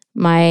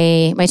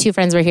 my 2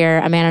 friends were here,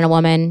 a man and a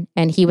woman,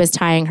 and he was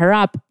tying her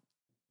up.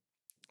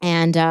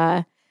 And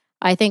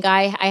I think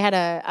I had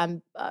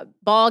a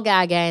ball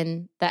gag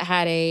in that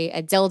had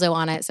a dildo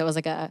on it. So it was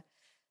like I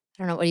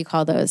don't know, what do you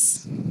call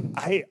those?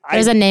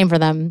 There's a name for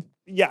them.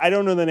 Yeah, I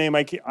don't know the name.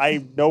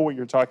 I know what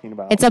you're talking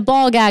about. It's a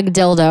ball gag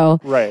dildo.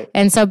 Right.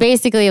 And so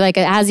basically, like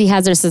as he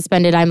has her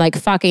suspended, I'm like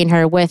fucking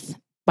her with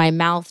my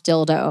mouth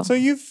dildo. So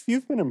you've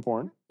been in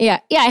porn? Yeah,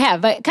 I have,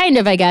 but kind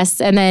of, I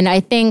guess. And then I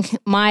think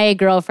my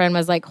girlfriend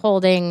was like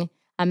holding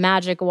a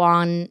magic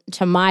wand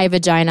to my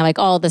vagina, like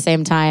all at the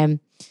same time.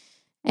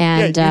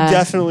 And yeah, you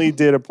definitely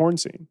did a porn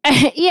scene.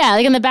 Yeah,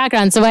 like in the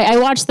background. So I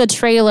watched the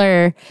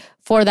trailer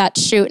for that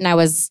shoot, and I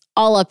was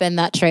all up in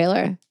that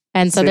trailer.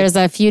 And so there's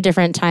a few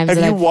different times.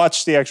 Have you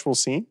watched the actual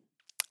scene?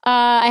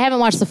 I haven't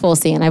watched the full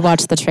scene. I've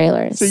watched the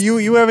trailers. So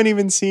you haven't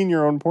even seen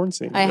your own porn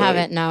scene? I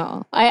haven't.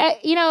 No.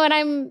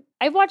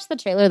 I've watched the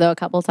trailer though a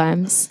couple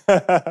times.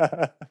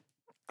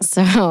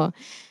 So.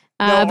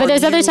 But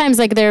there's other times,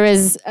 like there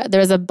was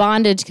a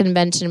bondage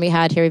convention we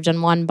had here. We've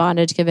done one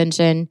bondage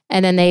convention,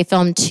 and then they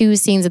filmed 2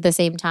 scenes at the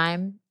same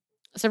time.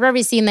 So for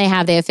every scene they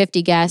have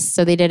 50 guests.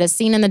 So they did a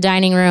scene in the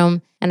dining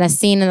room and a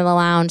scene in the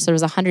lounge. So there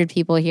was 100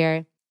 people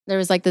here. There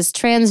was like this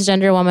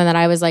transgender woman that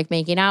I was like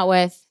making out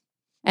with.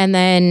 And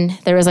then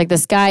there was like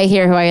this guy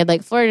here who I had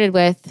like flirted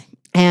with.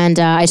 And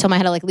I told him I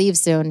had to like leave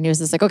soon. And he was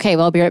just like, okay,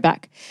 well, I'll be right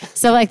back.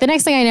 So like the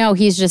next thing I know,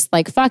 he's just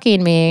like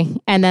fucking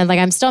me. And then like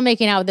I'm still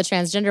making out with the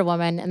transgender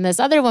woman. And this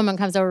other woman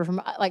comes over from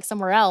like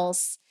somewhere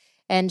else.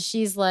 And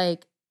she's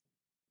like,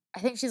 I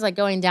think she's like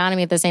going down on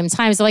me at the same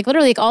time. So like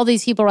literally like all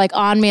these people were like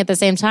on me at the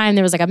same time.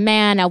 There was like a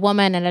man, a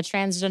woman, and a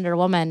transgender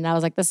woman. And I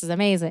was like, this is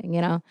amazing,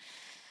 you know?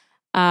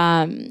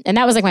 And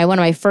that was like one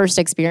of my first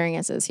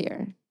experiences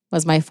here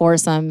was my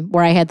foursome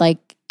where I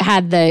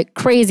had the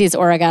craziest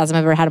orgasm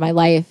I've ever had in my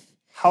life.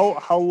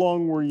 How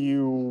long were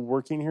you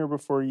working here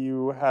before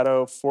you had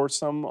a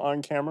foursome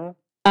on camera?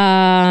 So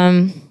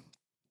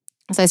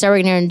I started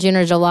working here in June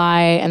or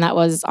July, and that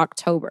was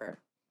October.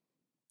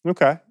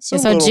 Okay. So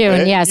June,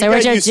 bit. yeah. So I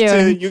worked here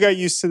June. You got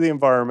used to the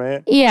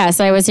environment. Yeah,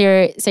 so I was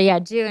here,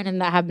 June,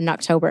 and that happened in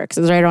October because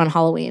it was right around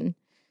Halloween.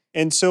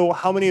 And so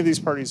how many of these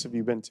parties have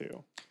you been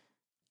to?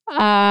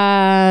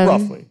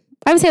 Roughly.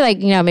 I would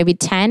say maybe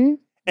 10,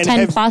 and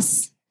 10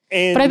 plus.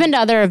 But I've been to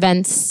other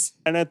events.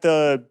 And at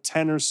the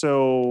 10 or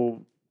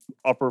so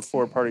upper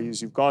floor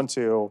parties you've gone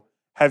to,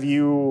 have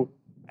you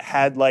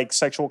had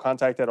sexual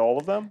contact at all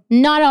of them?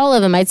 Not all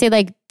of them. I'd say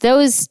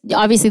those,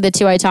 obviously the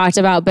 2 I talked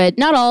about, but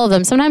not all of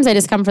them. Sometimes I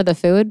just come for the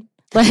food.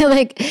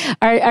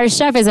 Our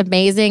chef is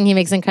amazing. He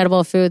makes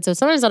incredible food. So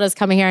sometimes I'll just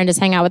come here and just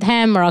hang out with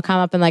him, or I'll come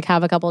up and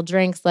have a couple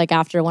drinks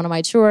after one of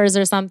my tours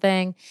or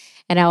something.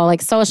 And I'll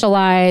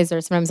socialize,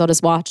 or sometimes I'll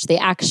just watch the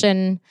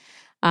action.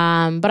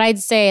 But I'd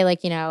say I'm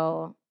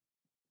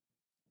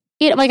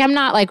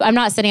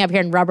not sitting up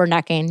here and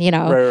rubbernecking,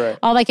 Right.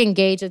 I'll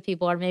engage with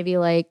people, or maybe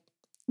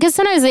because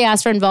sometimes they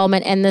ask for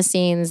involvement in the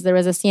scenes. There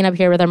was a scene up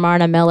here with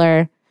Amarna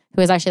Miller,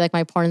 who is actually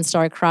my porn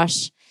star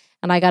crush.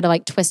 And I got to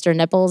twist her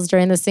nipples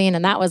during the scene,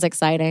 and that was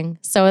exciting.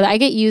 So I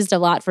get used a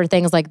lot for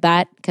things like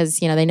that because,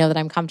 they know that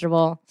I'm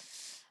comfortable.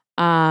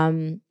 But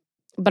I'm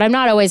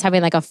not always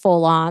having a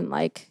full on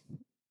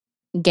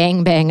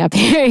gangbang up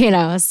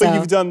here, So But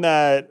you've done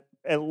that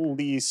at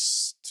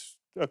least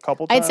a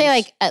couple times? I'd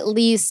say at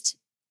least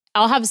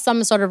I'll have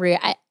some sort of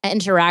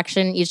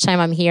interaction each time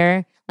I'm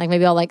here. Like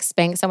maybe I'll like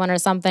spank someone or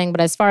something.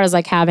 But as far as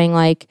like having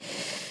like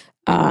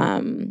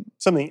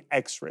something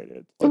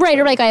X-rated. Right,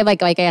 or like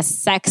I have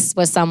sex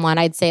with someone,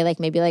 I'd say like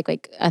maybe like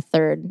a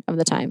third of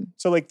the time.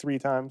 So like 3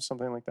 times,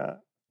 something like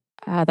that.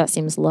 That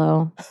seems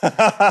low.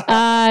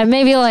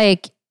 Maybe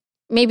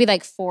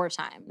like 4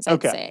 times.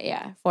 I'd say,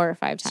 yeah, 4 or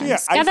 5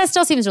 times. So that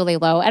still seems really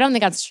low. I don't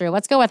think that's true.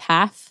 Let's go with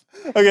half.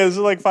 Okay,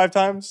 so like 5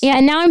 times. Yeah,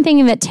 and now I'm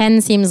thinking that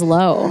 10 seems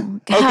low.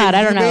 God,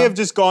 I don't know. You may have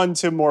just gone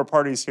to more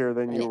parties here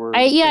than you were.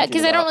 Yeah,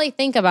 because I don't really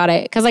think about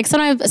it. Because like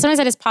sometimes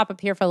I just pop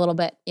up here for a little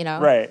bit, you know.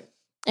 Right.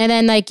 And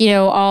then like, you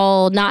know,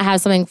 I'll not have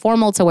something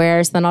formal to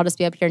wear. So then I'll just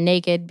be up here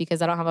naked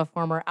because I don't have a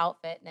formal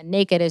outfit. And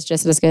naked is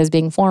just as good as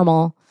being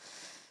formal.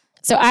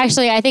 So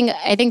actually, I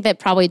think that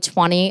probably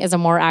 20 is a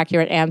more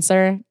accurate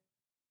answer.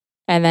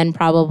 And then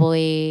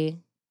probably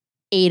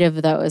 8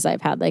 of those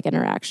I've had like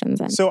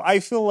interactions in. So I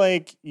feel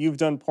like you've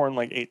done porn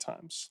like 8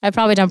 times. I've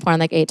probably done porn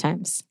like 8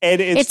 times.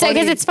 And it's funny,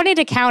 because it's funny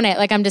to count it.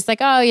 Like I'm just like,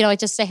 oh, you know, like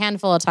just a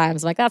handful of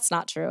times. I'm like, that's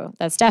not true.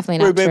 That's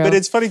definitely not true. But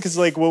it's funny because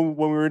like when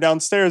we were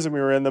downstairs and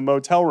we were in the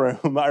motel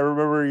room, I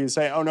remember you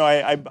saying, oh no,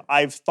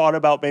 I've thought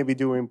about maybe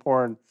doing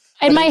porn.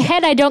 In my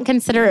head, I don't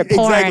consider it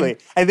porn. Exactly.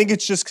 I think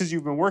it's just because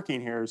you've been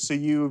working here. So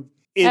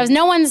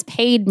no one's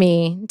paid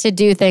me to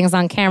do things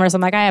on camera, so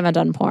I'm like, I haven't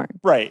done porn.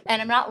 Right. And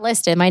I'm not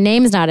listed. My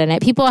name's not in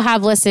it. People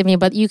have listed me,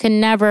 but you can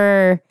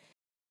never...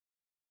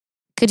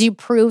 Could you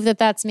prove that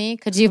that's me?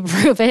 Could you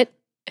prove it?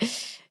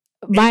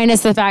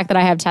 Minus the fact that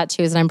I have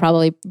tattoos and I'm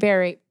probably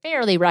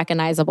fairly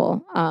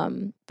recognizable.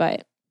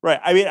 But... Right.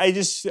 I mean, I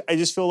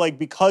just feel like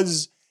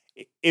because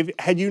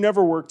had you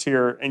never worked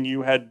here and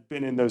you had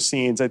been in those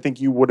scenes, I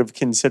think you would have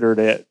considered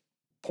it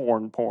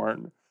porn.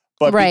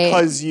 But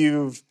because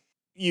you've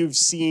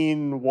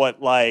seen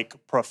what like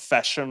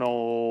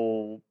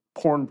professional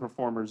porn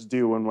performers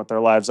do and what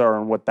their lives are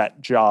and what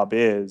that job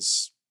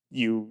is,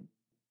 you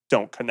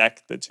don't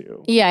connect the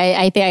two. Yeah,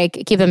 I think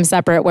I keep them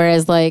separate.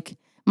 Whereas like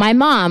my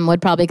mom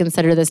would probably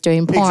consider this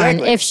doing porn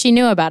if she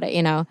knew about it,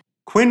 you know.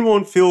 Quinn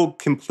won't feel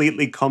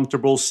completely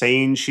comfortable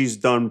saying she's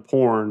done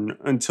porn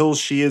until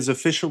she is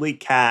officially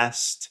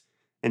cast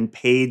and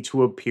paid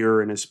to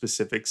appear in a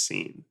specific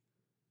scene.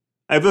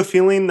 I have a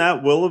feeling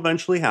that will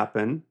eventually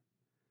happen.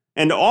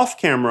 And off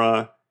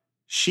camera,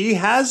 she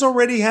has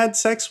already had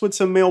sex with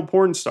some male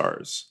porn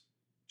stars.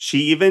 She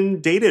even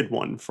dated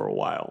one for a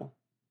while.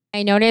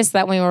 I noticed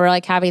that when we were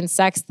like having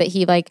sex that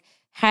he like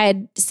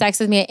had sex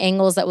with me at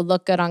angles that would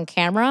look good on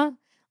camera.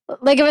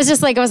 Like it was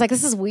just like, I was like,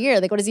 this is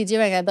weird. Like, what is he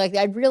doing?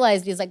 I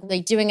realized he's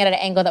like doing it at an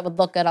angle that would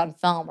look good on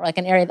film or like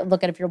an area that would look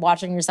good if you're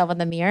watching yourself in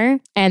the mirror.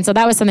 And so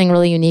that was something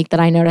really unique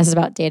that I noticed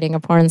about dating a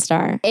porn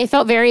star. It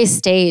felt very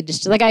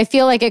staged. Like I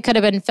feel like it could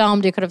have been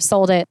filmed. You could have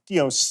sold it.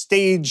 You know,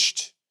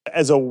 staged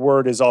as a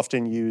word is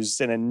often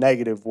used in a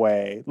negative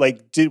way.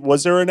 Like,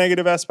 was there a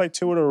negative aspect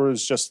to it, or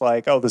was it just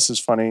like, oh, this is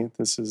funny?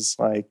 This is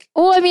like...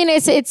 Well, I mean,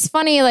 it's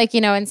funny, like,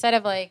 you know, instead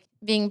of like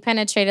being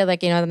penetrated,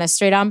 like, you know, in a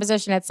straight on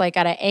position, it's like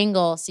at an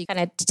angle. So you kind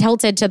of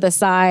tilted to the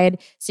side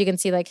so you can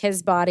see like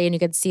his body and you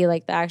could see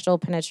like the actual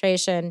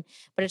penetration.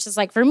 But it's just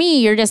like, for me,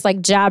 you're just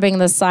like jabbing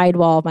the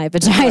sidewall of my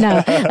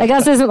vagina. Like,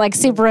 this isn't like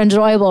super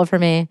enjoyable for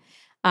me.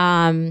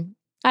 I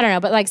don't know,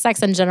 but like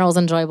sex in general is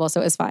enjoyable. So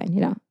it was fine,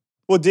 you know.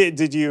 Well,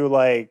 did you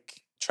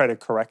like try to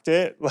correct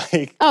it?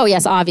 Like, oh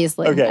yes,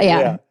 obviously. Okay,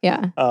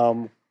 yeah.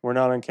 We're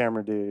not on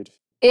camera, dude.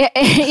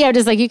 Yeah,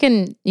 just like you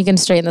can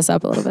straighten this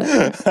up a little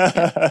bit.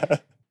 Yeah.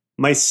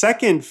 My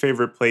second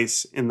favorite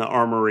place in the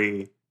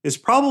Armory is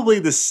probably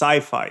the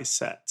sci-fi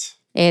set.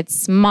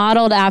 It's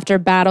modeled after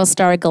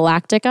Battlestar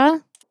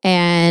Galactica,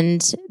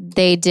 and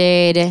they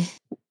did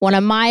one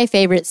of my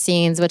favorite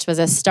scenes, which was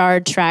a Star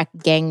Trek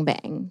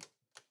gangbang.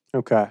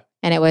 Okay.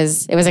 And it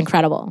was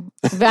incredible.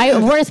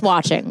 Worth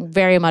watching.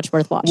 Very much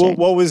worth watching. Well,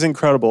 what was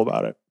incredible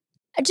about it?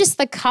 Just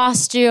the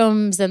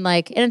costumes and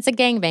it's a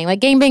gangbang. Like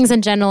gangbangs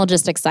in general,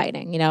 just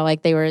exciting. You know,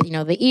 like they were, you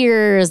know, the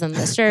ears and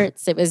the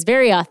shirts. It was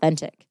very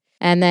authentic.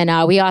 And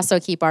then we also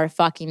keep our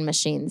fucking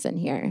machines in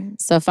here.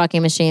 So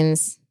fucking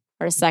machines,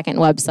 our second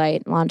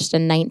website, launched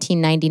in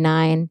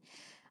 1999.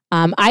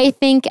 I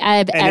think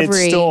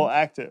it's still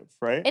active,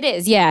 right? It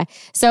is, yeah.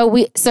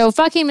 So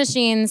fucking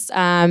machines,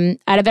 out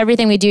of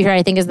everything we do here,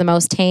 I think is the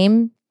most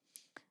tame.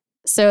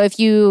 So if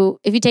you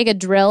take a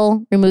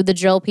drill, remove the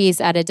drill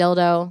piece, add a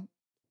dildo,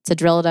 it's a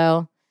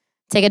dildo.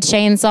 Take a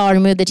chainsaw,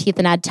 remove the teeth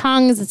and add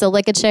tongues, it's a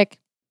lick-a-chick.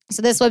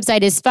 So this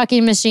website is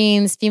fucking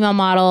machines, female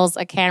models,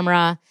 a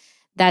camera.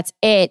 That's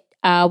it.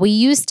 We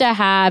used to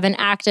have an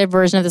active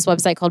version of this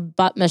website called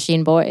Butt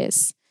Machine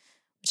Boys,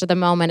 which at the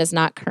moment is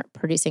not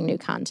producing new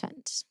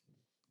content.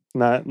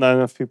 Not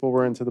enough people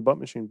were into the Butt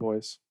Machine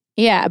Boys.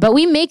 Yeah, but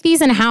we make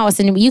these in-house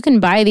and you can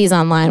buy these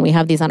online. We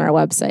have these on our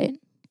website.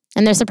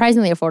 And they're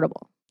surprisingly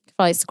affordable. You could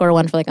probably score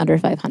one for like under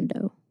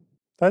 $500.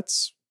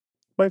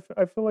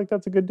 I feel like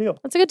that's a good deal.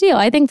 That's a good deal,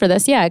 I think, for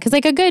this, yeah. Because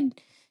like a good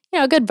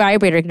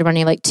vibrator could run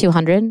you like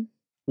 $200.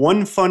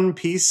 One fun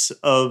piece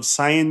of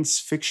science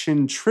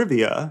fiction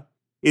trivia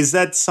is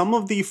that some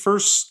of the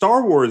first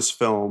Star Wars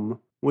film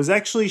was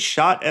actually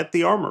shot at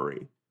the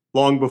Armory.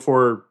 Long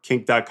before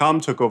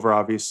Kink.com took over,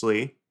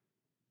 obviously.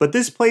 but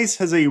this place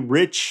has a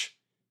rich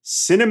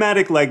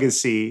cinematic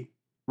legacy,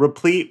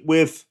 replete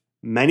with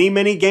many,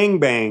 many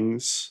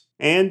gangbangs,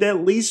 and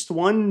at least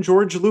one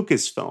George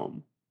Lucas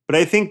film. But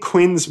I think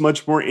Quinn's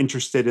much more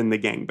interested in the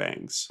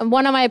gangbangs.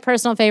 One of my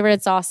personal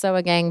favorites, also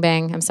a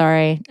gangbang. I'm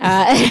sorry.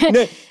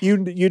 No,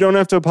 you don't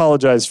have to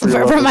apologize for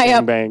your love of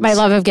gangbangs. My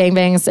love of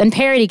gangbangs and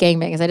parody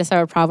gangbangs. I just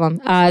have a problem.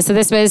 So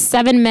this was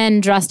 7 men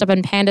dressed up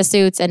in panda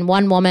suits and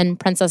 1 woman,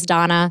 Princess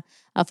Donna,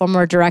 a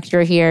former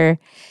director here.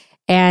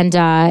 And,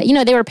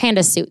 they were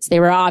panda suits. They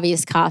were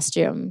obvious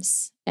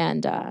costumes.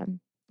 And,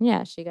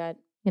 she got,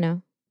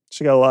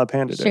 She got a lot of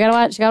panda dick. She got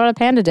a lot of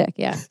panda dick,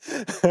 yeah.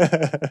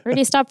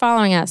 Rudy, stop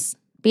following us.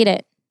 Beat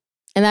it.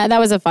 And that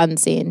was a fun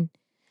scene.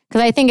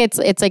 Because I think it's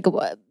like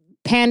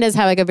pandas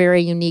have like a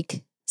very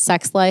unique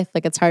sex life.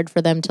 Like it's hard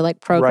for them to like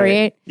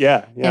procreate. Right.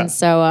 Yeah. And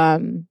so,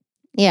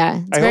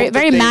 it's a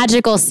very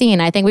magical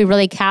scene. I think we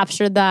really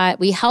captured that.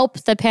 We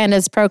helped the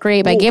pandas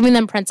procreate by giving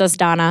them Princess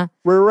Donna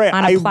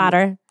on a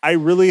platter. I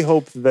really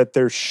hope that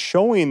they're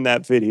showing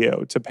that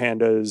video to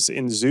pandas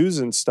in zoos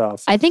and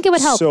stuff. I think it would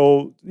help.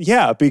 So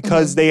yeah,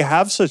 because they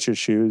have such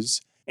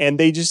issues and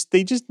they just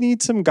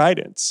need some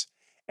guidance.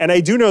 And I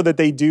do know that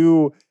they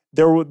do.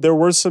 There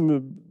was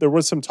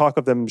some talk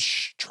of them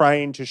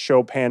trying to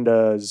show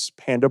pandas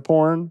panda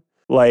porn,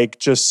 like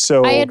just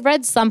so. I had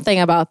read something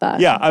about that.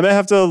 Yeah, I'm gonna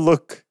have to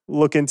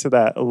look into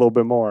that a little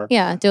bit more.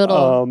 Yeah, do a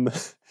little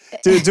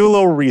do a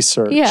little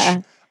research.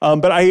 Yeah.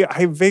 But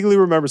I vaguely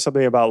remember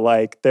something about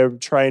like they're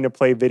trying to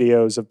play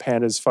videos of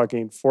pandas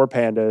fucking for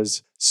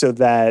pandas so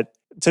that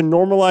to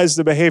normalize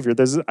the behavior.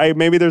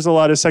 Maybe there's a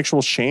lot of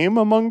sexual shame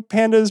among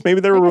pandas.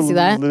 Maybe they're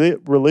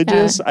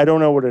religious. Yeah. I don't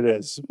know what it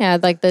is. Yeah,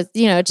 like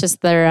it's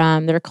just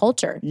their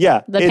culture.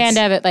 Yeah, the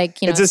panda,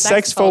 it's a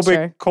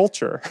sex-phobic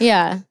culture.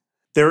 Yeah.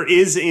 There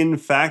is, in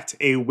fact,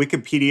 a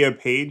Wikipedia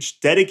page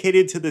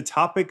dedicated to the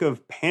topic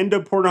of panda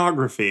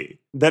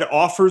pornography that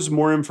offers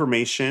more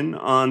information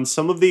on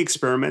some of the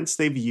experiments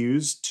they've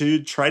used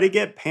to try to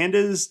get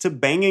pandas to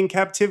bang in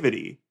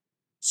captivity.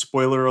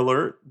 Spoiler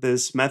alert,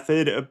 this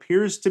method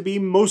appears to be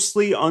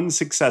mostly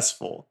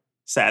unsuccessful,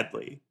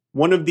 sadly.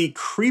 One of the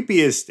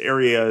creepiest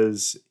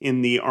areas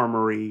in the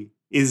Armory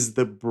is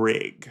the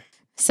brig.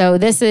 So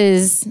this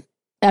is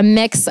a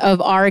mix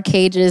of our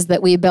cages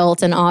that we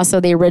built and also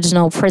the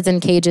original prison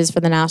cages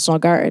for the National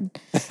Guard.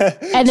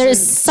 And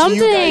there's something...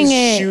 So you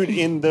guys shoot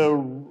in the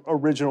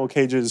original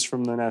cages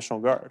from the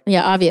National Guard.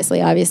 Yeah, obviously.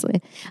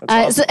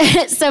 That's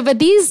awesome. But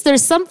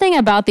there's something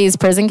about these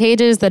prison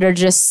cages that are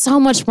just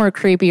so much more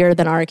creepier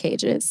than our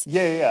cages.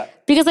 Yeah.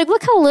 Because like,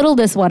 look how little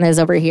this one is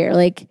over here.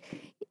 Like,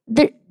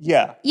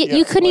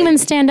 you couldn't even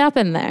stand up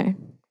in there.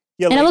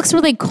 Yeah, and it looks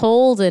really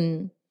cold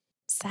and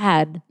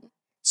sad.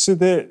 So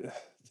the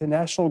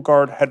National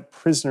Guard had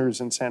prisoners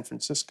in San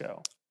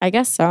Francisco. I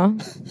guess so.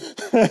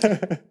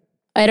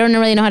 I don't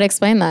really know how to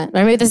explain that.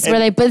 Maybe this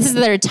is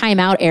their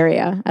timeout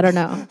area. I don't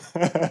know.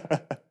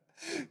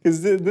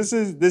 Because this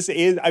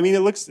is. I mean,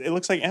 it looks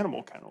like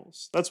animal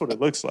kennels. That's what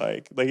it looks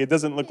like. Like it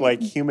doesn't look like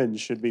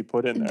humans should be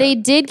put in there. They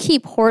did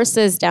keep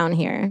horses down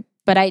here,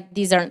 but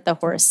these aren't the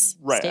horse.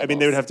 Right. Stables. I mean,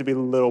 they would have to be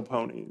little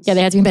ponies. Yeah,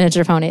 they have to be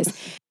miniature ponies.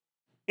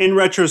 In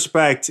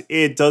retrospect,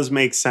 it does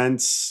make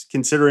sense,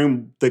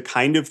 considering the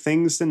kind of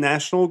things the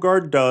National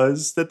Guard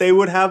does, that they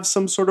would have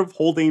some sort of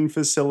holding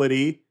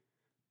facility,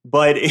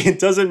 but it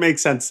doesn't make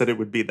sense that it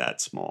would be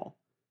that small.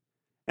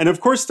 And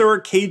of course, there are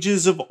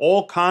cages of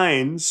all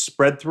kinds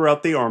spread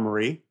throughout the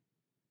Armory.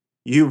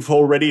 You've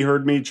already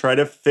heard me try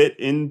to fit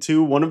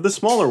into one of the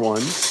smaller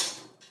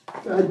ones.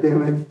 God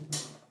damn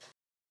it.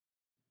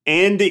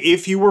 And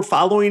if you were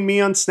following me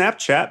on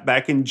Snapchat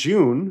back in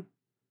June,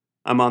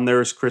 I'm on there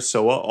as Chris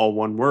Soa, all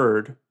one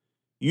word.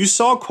 You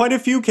saw quite a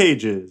few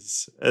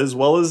cages, as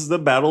well as the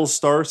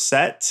Battlestar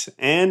set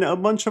and a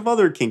bunch of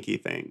other kinky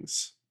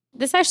things.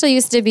 This actually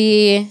used to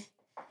be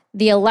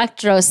the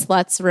Electro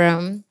Sluts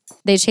room.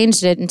 They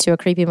changed it into a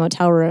creepy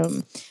motel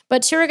room.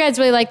 But tour guides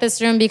really like this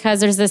room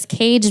because there's this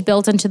cage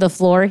built into the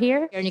floor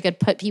here, and you could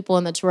put people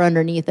in the tour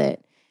underneath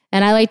it.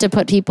 And I like to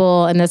put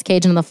people in this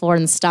cage on the floor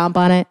and stomp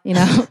on it,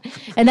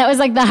 And that was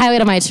like the highlight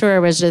of my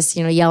tour was just,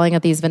 yelling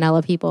at these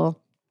vanilla people.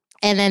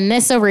 And then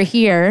this over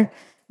here,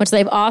 which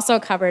they've also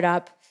covered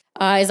up,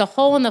 is a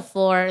hole in the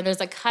floor. There's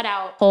a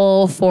cutout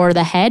hole for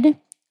the head.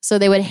 So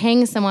they would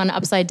hang someone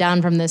upside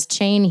down from this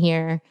chain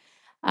here.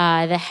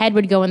 The head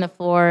would go in the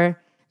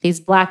floor. These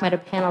black metal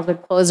panels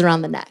would close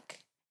around the neck.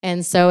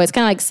 And so it's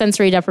kind of like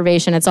sensory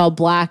deprivation. It's all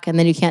black, and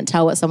then you can't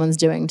tell what someone's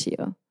doing to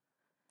you.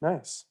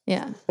 Nice.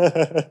 Yeah.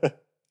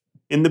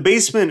 In the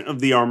basement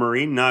of the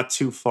Armory, not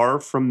too far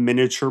from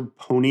miniature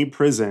pony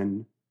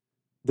prison,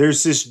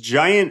 there's this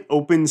giant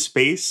open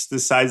space the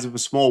size of a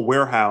small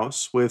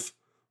warehouse with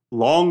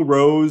long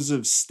rows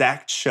of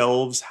stacked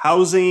shelves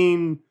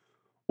housing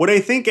what I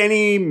think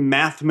any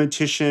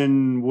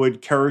mathematician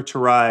would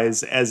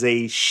characterize as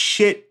a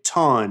shit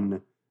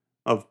ton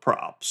of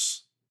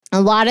props.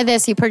 A lot of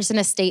this we purchased in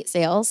estate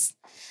sales.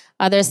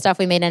 Other stuff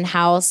we made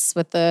in-house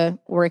with the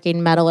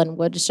working metal and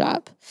wood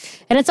shop.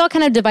 And it's all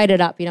kind of divided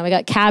up. We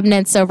got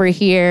cabinets over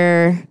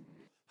here.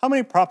 How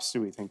many props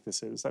do we think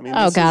this is? I mean,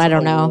 oh God, I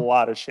don't know. A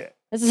lot of shit.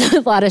 This is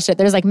a lot of shit.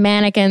 There's like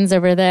mannequins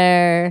over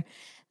there.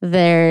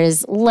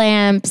 There's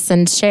lamps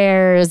and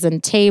chairs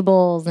and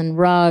tables and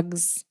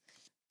rugs.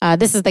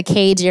 This is the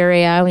cage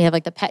area. We have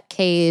like the pet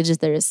cage.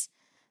 There's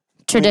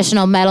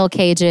traditional metal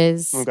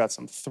cages. We've got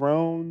some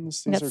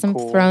thrones. We've got some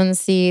throne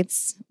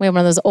seats. We have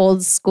one of those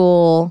old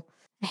school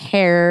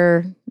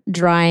hair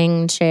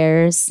drying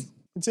chairs.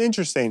 It's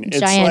interesting. It's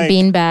giant like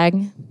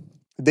beanbag.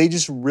 They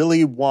just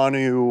really want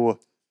to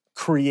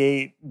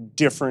create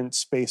different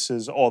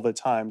spaces all the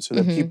time so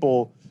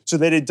that so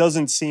that it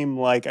doesn't seem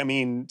like, I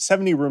mean,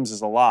 70 rooms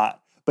is a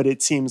lot, but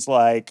it seems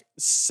like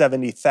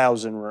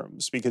 70,000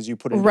 rooms because you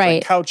put in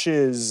different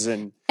couches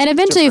and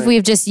eventually if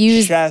we've just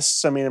used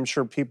chests. I mean, I'm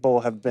sure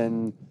people have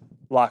been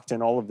locked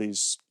in all of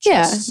these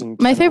chests. Yeah.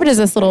 My favorite is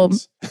this little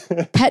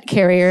pet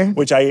carrier.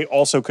 Which I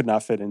also could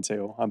not fit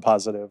into, I'm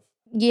positive.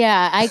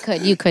 Yeah, I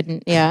could. You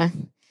couldn't. Yeah.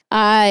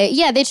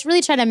 They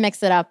really try to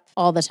mix it up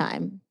all the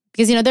time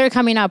because, they're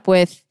coming up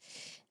with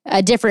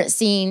a different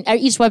scene.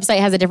 Each website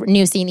has a different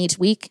new scene each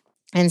week.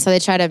 And so they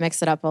try to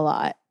mix it up a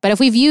lot. But if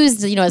we've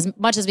used, as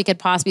much as we could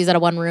possibly use out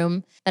of one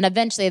room, then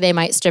eventually they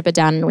might strip it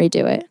down and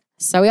redo it.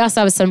 So we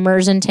also have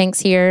submersion tanks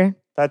here.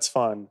 That's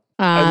fun.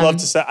 I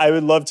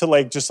would love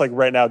to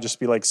right now just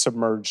be like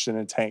submerged in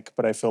a tank,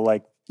 but I feel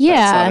like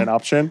that's not an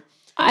option.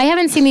 I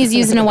haven't seen these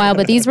used in a while,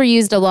 but these were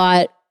used a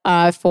lot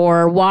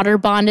for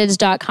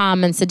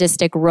waterbondage.com and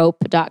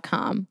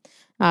sadisticrope.com.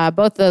 Both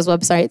of those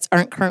websites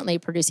aren't currently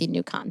producing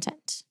new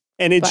content.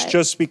 And it's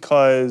just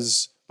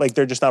because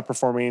they're just not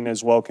performing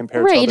as well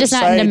compared to other just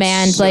sites. Not in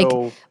demand.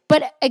 So.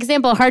 But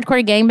example,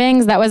 Hardcore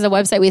Gangbangs, that was a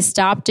website we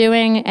stopped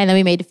doing, and then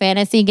we made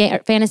fantasy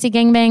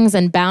gangbangs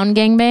and bound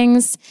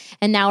gangbangs,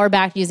 and now we're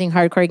back using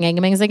Hardcore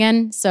Gangbangs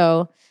again.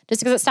 So just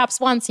because it stops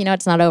once,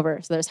 it's not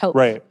over. So there's hope.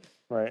 Right.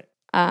 There's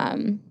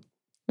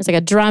like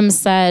a drum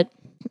set.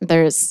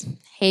 There's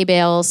hay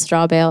bales,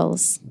 straw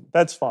bales.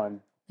 That's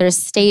fun. There's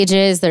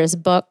stages. There's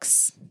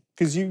books.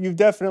 Because you've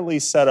definitely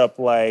set up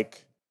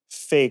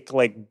fake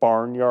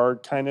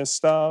barnyard kind of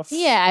stuff.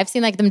 Yeah, I've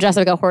seen them dress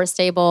up like a horse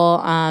stable.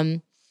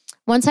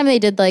 One time they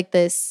did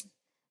this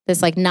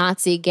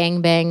Nazi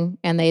gangbang,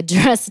 and they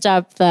dressed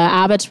up the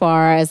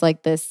abattoir as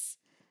this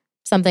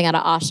something out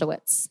of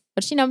Auschwitz,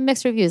 which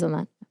mixed reviews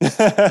on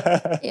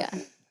that. Yeah.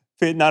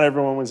 Not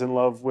everyone was in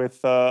love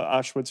with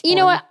Auschwitz. You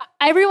know what?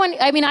 Everyone.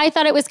 I mean, I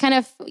thought it was kind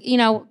of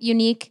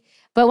unique,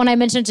 but when I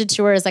mentioned it to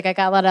tours, I got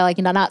a lot of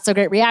not so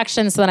great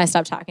reactions. So then I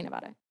stopped talking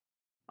about it.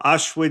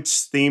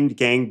 Auschwitz-themed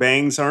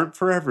gangbangs aren't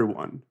for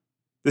everyone.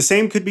 The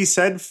same could be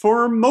said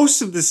for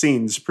most of the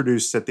scenes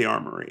produced at the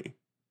Armory.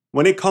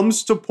 When it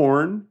comes to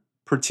porn,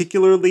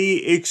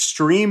 particularly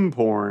extreme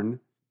porn,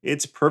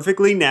 it's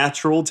perfectly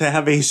natural to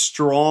have a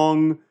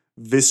strong,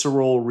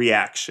 visceral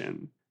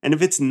reaction. And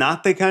if it's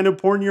not the kind of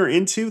porn you're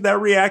into,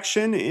 that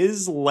reaction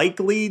is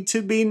likely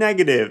to be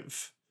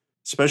negative.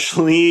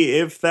 Especially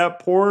if that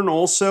porn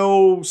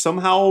also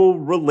somehow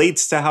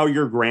relates to how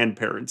your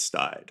grandparents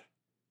died.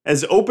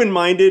 As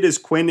open-minded as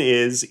Quinn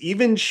is,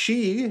 even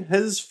she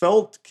has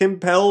felt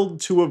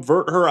compelled to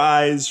avert her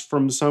eyes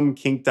from some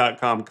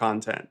kink.com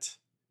content.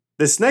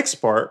 This next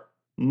part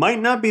might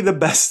not be the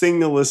best thing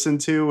to listen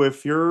to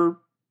if you're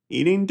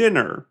eating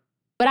dinner.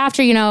 But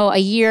after, a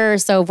year or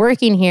so of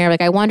working here,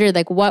 I wondered,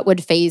 what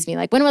would faze me?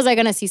 When was I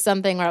going to see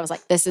something where I was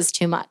like, this is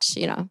too much,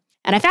 And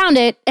I found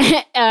it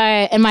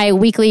in my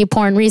weekly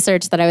porn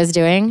research that I was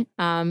doing.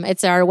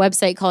 It's our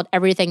website called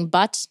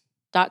everythingbut.com.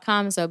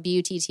 So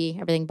BUTT,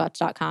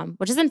 everythingbut.com,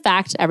 which is in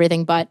fact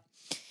everything but.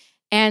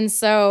 And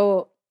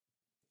so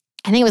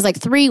I think it was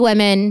 3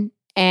 women,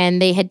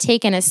 and they had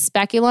taken a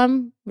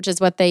speculum, which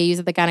is what they use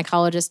at the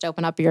gynecologist to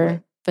open up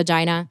your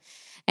vagina.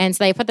 And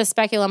so they put the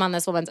speculum on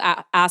this woman's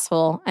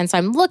asshole. And so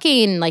I'm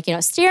looking,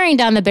 staring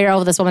down the barrel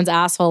of this woman's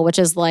asshole, which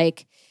is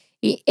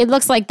it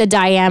looks like the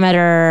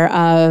diameter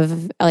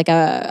of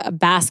a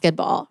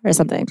basketball or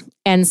something.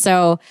 And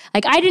so I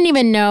didn't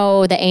even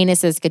know the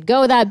anuses could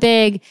go that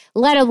big,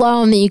 let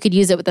alone that you could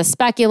use it with a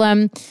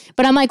speculum.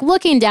 But I'm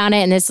looking down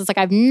it, and it's just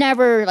I've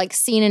never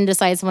seen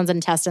inside someone's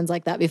intestines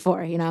like that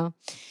before,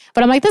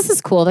 But I'm this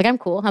is cool. I'm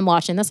cool. I'm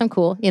watching this. I'm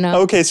cool,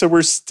 Okay, so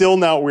we're still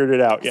not weirded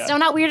out yet. Still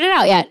not weirded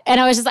out yet. And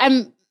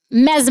I'm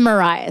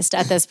mesmerized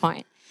at this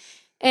point.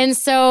 And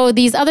so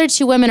these other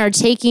 2 women are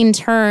taking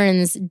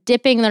turns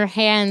dipping their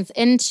hands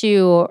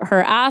into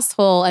her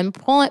asshole and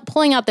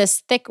pulling out this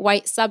thick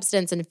white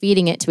substance and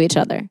feeding it to each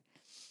other.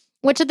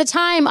 Which at the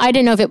time, I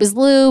didn't know if it was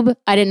lube.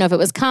 I didn't know if it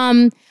was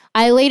cum.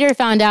 I later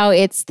found out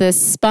it's the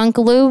spunk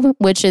lube,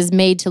 which is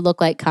made to look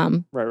like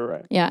cum.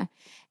 Right. Yeah.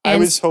 I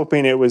was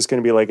hoping it was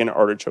going to be an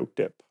artichoke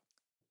dip.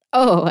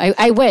 Oh,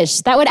 I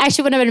wish. That would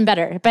have been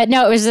better. But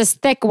no, it was this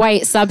thick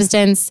white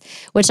substance,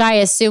 which I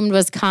assumed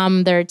was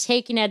cum. They're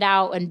taking it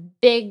out in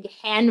big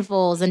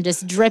handfuls and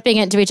just dripping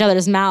it to each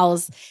other's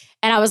mouths.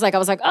 And I was like,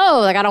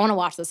 oh, I don't want to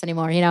watch this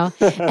anymore,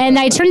 And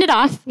I turned it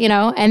off,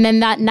 And then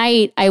that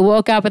night, I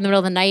woke up in the middle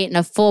of the night in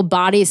a full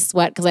body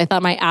sweat because I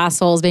thought my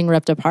asshole was being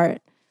ripped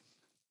apart.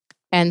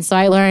 And so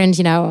I learned,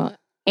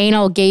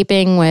 anal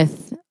gaping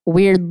with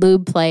weird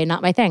lube play,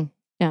 not my thing.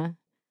 Yeah.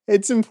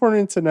 It's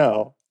important to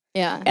know.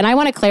 Yeah. And I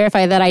want to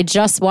clarify that I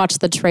just watched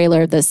the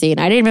trailer of this scene.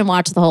 I didn't even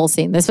watch the whole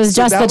scene. This was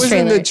just the trailer. That was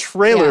in the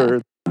trailer.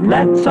 Yeah.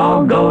 Let's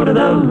all go to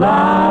the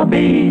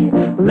lobby.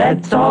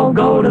 Let's all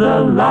go to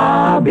the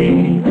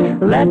lobby.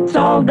 Let's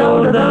all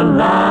go to the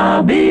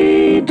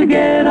lobby to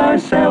get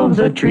ourselves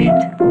a treat.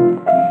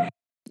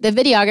 The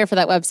videographer for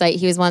that website,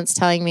 he was once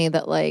telling me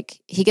that like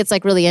he gets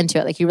like really into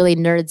it. Like he really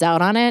nerds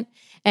out on it.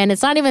 And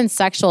it's not even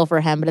sexual for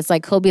him, but it's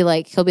like he'll be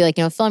like,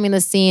 filming the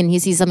scene, he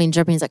sees something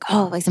dripping, he's like,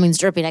 oh, like something's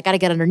dripping. I gotta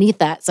get underneath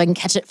that so I can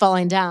catch it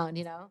falling down,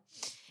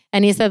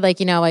 And he said, like,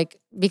 like,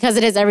 because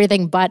it is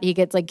everything but he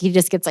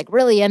just gets like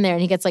really in there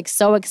and he gets like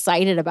so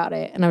excited about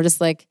it. And I'm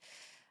just like,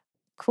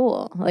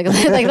 cool. Like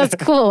that's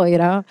cool,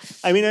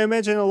 I mean, I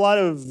imagine a lot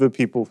of the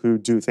people who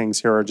do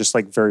things here are just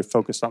like very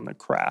focused on the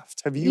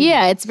craft. Have you?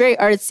 Yeah, it's very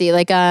artsy.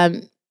 Like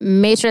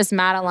Matrice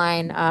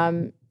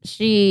Madeline,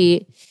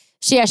 she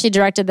actually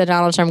directed the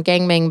Donald Trump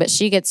gangbang, but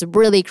she gets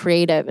really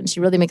creative and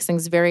she really makes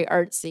things very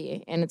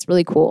artsy and it's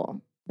really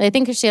cool. I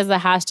think she has the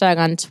hashtag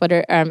on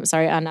Twitter, on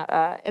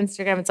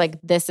Instagram. It's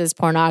like, this is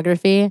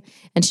pornography.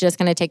 And she just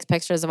kind of takes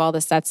pictures of all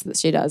the sets that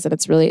she does. And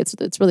it's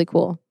really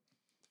cool.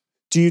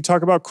 Do you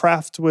talk about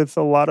craft with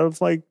a lot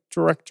of like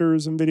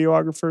directors and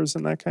videographers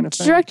and that kind of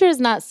thing? Directors,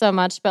 not so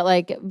much, but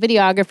like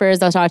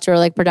videographers, I'll talk to, are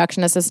like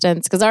production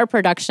assistants, because our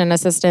production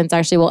assistants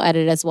actually will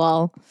edit as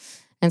well.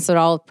 And so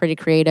they're all pretty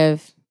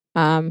creative.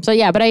 So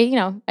yeah, but I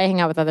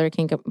hang out with other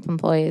kink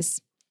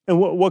employees. And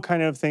what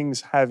kind of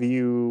things have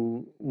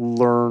you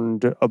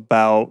learned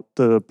about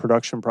the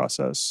production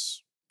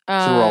process through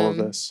all of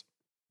this?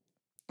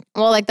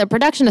 Well, like the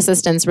production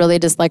assistants really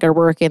just like are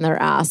working their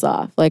ass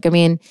off. Like, I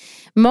mean,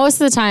 most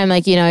of the time,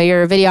 like,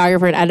 you're a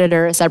videographer and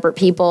editor are separate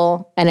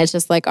people. And it's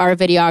just like our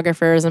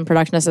videographers and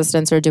production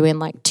assistants are doing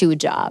like two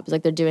jobs.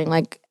 Like they're doing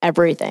like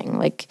everything.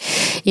 Like,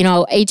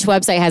 each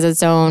website has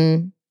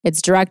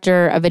its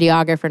director, a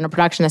videographer, and a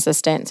production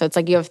assistant. So it's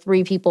like you have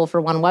three people for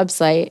one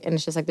website, and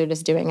it's just like they're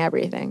just doing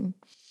everything.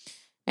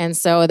 And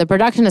so the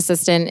production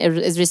assistant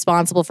is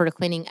responsible for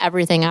cleaning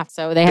everything up.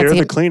 So they're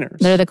the cleaners.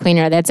 They're the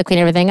cleaner. They have to clean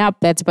everything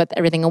up. They have to put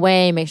everything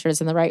away, make sure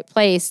it's in the right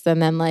place,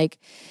 and then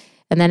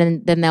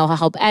then they'll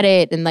help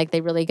edit, and like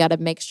they really got to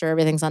make sure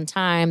everything's on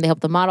time. They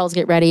help the models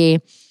get ready.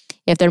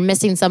 If they're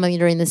missing something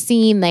during the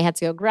scene, they have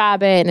to go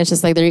grab it, and it's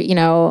just like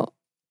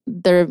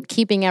they're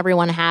keeping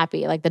everyone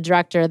happy. Like the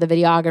director, the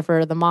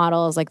videographer, the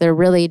models, like they're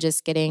really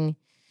just getting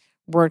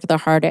worked the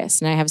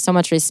hardest. And I have so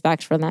much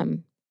respect for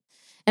them.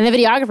 And the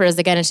videographers,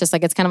 again, it's just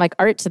like, it's kind of like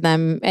art to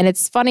them. And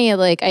it's funny,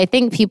 like, I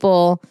think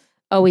people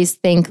always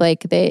think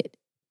like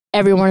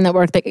everyone that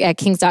worked at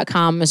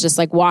Kings.com is just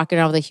like walking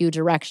around with a huge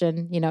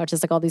erection. It's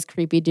just like all these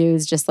creepy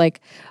dudes just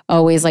like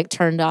always like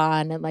turned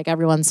on and like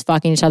everyone's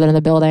fucking each other in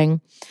the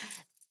building.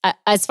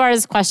 As far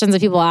as questions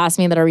that people ask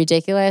me that are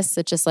ridiculous,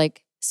 it's just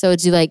like, so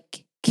do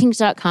like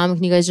Kings.com,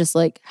 can you guys just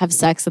like have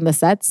sex in the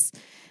sets?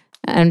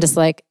 And I'm just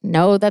like,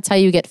 no, that's how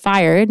you get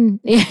fired.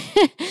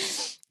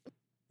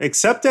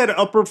 Except at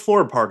upper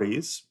floor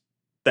parties,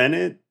 then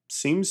it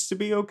seems to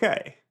be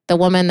okay. The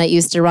woman that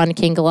used to run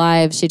Kink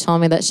Live, she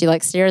told me that she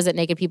like stares at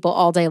naked people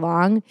all day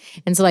long.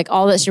 And so like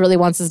all that she really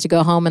wants is to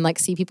go home and like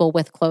see people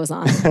with clothes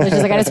on. She's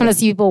like, I just want to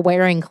see people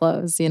wearing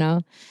clothes,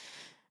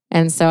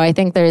 And so I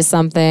think there's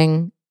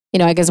something,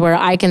 I guess where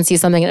I can see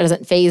something that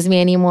doesn't faze me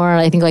anymore.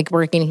 I think like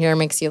working here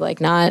makes you like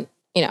not,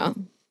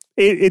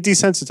 It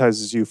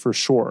desensitizes you for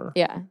sure.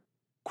 Yeah.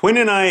 Quinn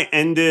and I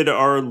ended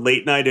our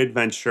late night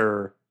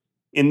adventure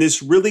in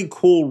this really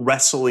cool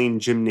wrestling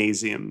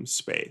gymnasium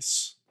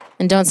space.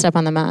 And don't step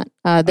on the mat.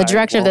 The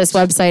director of this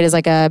website is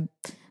like a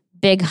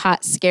big,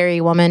 hot, scary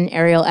woman,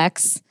 Ariel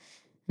X.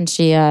 And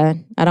she, I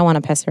don't want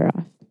to piss her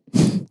off.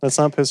 Let's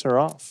not piss her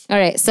off. All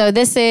right. So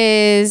this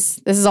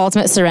is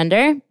Ultimate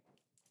Surrender.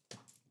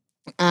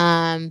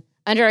 Under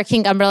our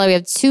kink umbrella, we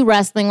have two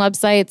wrestling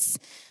websites.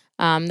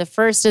 The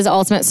first is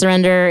Ultimate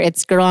Surrender.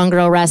 It's girl on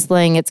girl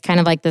wrestling. It's kind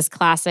of like this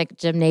classic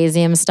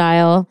gymnasium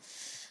style.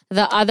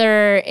 The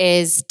other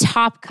is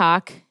Top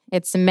Cock.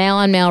 It's male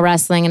on male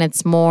wrestling, and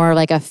it's more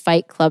like a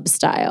fight club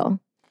style.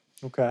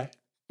 Okay.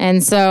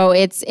 And so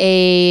it's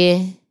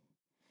a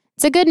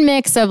good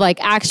mix of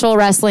like actual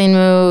wrestling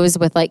moves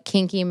with like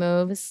kinky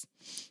moves.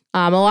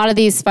 A lot of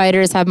these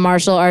fighters have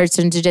martial arts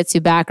and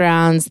jiu-jitsu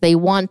backgrounds. They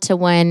want to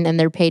win, and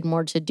they're paid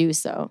more to do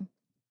so.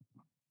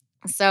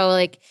 So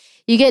like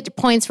you get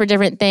points for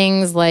different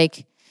things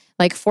like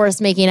force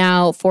making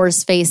out,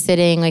 force face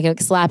sitting, like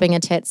slapping a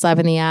tit,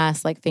 slapping the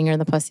ass, like finger in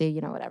the pussy,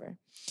 whatever.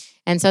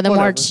 And so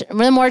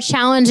the more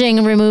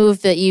challenging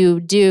remove that you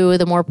do,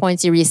 the more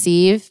points you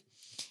receive.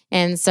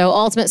 And so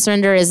Ultimate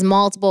Surrender is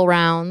multiple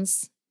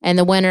rounds, and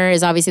the winner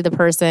is obviously the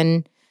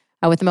person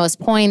with the most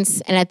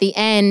points. And at the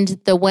end,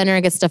 the winner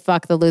gets to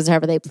fuck the loser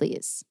however they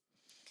please.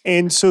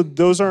 And so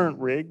those aren't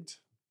rigged?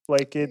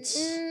 Like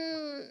it's...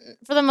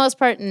 for the most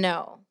part,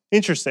 no.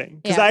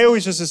 Interesting. Because I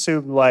always just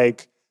assumed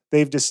like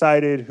they've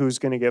decided who's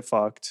going to get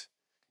fucked.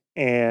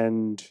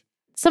 And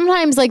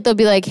sometimes like they'll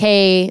be like,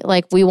 hey,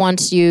 like we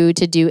want you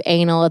to do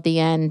anal at the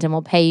end and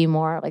we'll pay you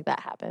more. Like that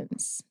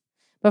happens.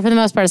 But for the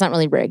most part, it's not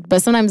really rigged.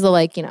 But sometimes they'll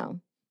like,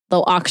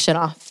 they'll auction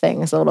off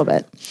things a little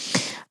bit.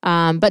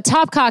 But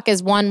top cock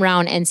is 1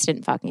 round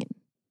instant fucking,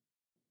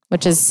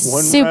 which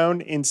is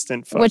round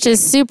instant fucking, which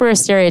is super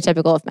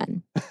stereotypical of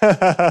men.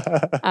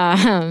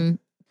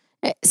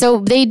 So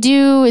they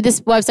do,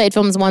 this website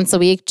films once a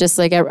week, just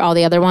like all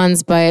the other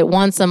ones, but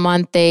once a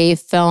month they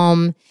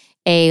film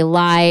a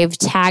live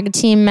tag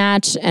team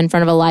match in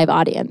front of a live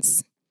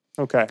audience.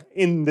 Okay.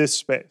 In this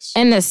space.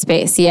 In this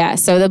space, yeah.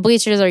 So the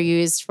bleachers are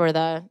used for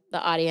the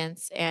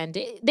audience. And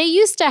they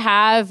used to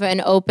have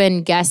an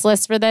open guest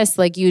list for this.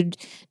 Like you'd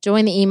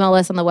join the email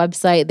list on the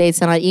website. They'd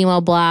send out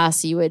email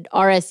blasts. You would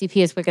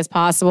RSVP as quick as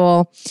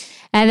possible.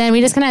 And then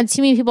we just kind of had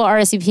too many people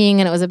RSVPing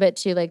and it was a bit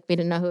too, like, we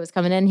didn't know who was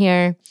coming in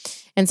here.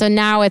 And so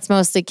now it's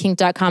mostly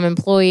kink.com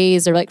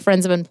employees or like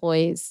friends of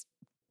employees,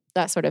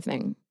 that sort of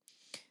thing.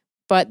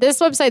 But this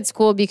website's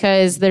cool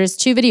because there's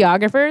 2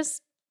 videographers.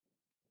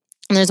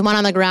 And there's one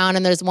on the ground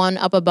and there's one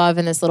up above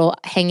in this little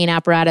hanging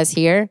apparatus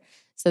here.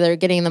 So they're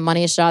getting the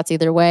money shots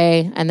either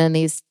way. And then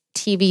these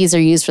TVs are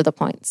used for the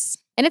points.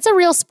 And it's a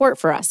real sport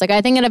for us. Like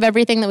I think out of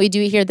everything that we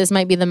do here, this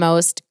might be the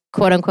most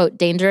quote unquote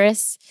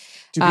dangerous.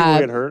 Do people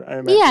get hurt? I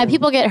imagine. Yeah,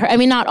 people get hurt. I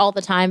mean, not all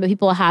the time, but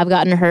people have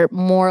gotten hurt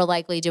more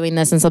likely doing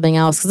this than something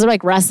else because they're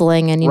like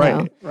wrestling and, you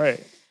know. Right.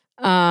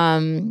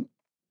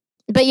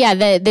 But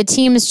yeah, the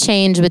teams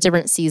change with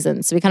different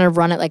seasons. So we kind of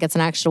run it like it's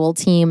an actual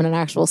team and an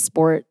actual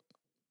sport.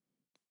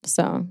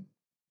 So.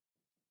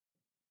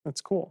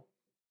 That's cool.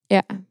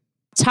 Yeah.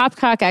 Top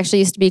Cock actually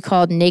used to be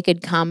called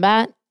Naked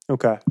Combat.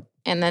 Okay.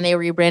 And then they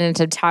rebranded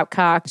to Top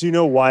Cock. Do you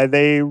know why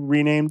they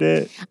renamed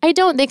it? I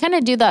don't. They kind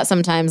of do that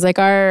sometimes. Like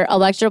our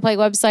Electroplay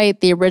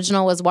website, the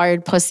original was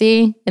Wired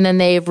Pussy, and then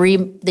they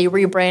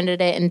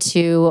rebranded it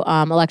into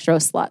Electro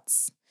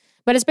Sluts.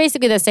 But it's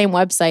basically the same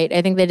website.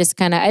 I think they just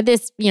kind of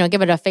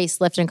give it a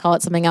facelift and call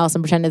it something else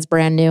and pretend it's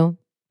brand new.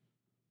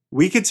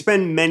 We could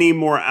spend many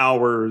more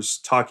hours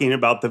talking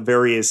about the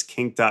various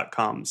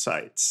kink.com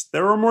sites.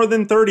 There are more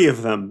than 30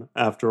 of them,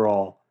 after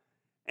all.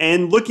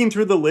 And looking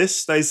through the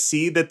list, I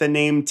see that the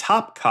name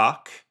Top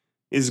Cock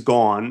is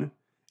gone,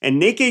 and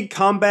Naked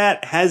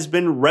Combat has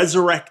been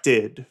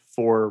resurrected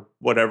for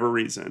whatever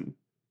reason.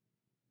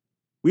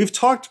 We've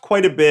talked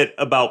quite a bit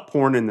about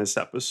porn in this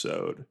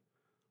episode,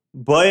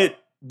 but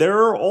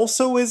there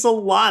also is a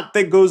lot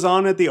that goes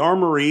on at the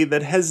Armory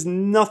that has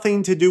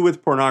nothing to do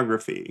with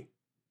pornography.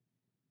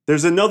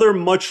 There's another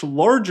much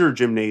larger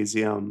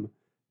gymnasium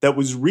that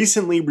was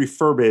recently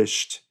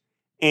refurbished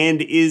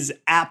and is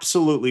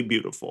absolutely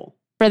beautiful.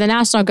 For the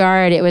National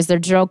Guard, it was their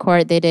drill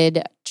court. They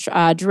did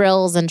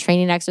drills and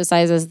training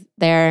exercises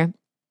there.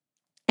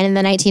 And in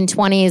the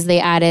 1920s, they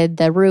added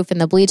the roof and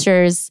the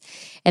bleachers.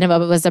 And it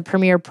was a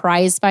premier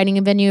prize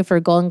fighting venue for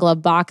Golden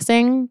Glove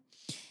boxing.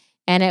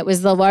 And it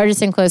was the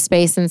largest enclosed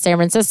space in San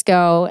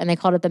Francisco. And they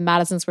called it the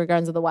Madison Square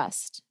Gardens of the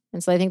West.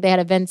 And so I think they had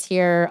events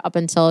here up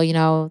until,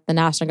 the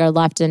National Guard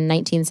left in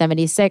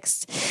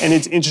 1976. And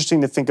it's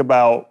interesting to think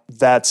about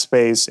that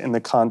space in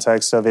the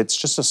context of it's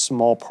just a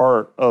small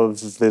part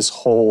of this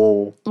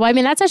whole... Well, I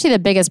mean, that's actually the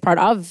biggest part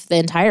of the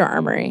entire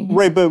Armory.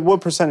 Right, but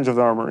what percentage of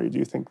the Armory do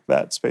you think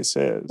that space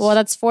is? Well,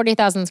 that's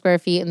 40,000 square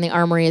feet, and the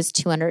Armory is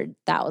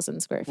 200,000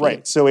 square feet.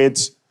 Right, so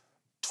it's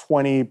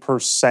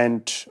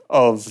 20%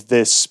 of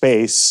this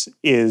space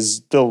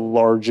is the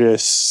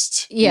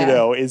largest,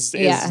 is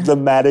the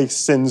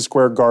Madison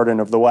Square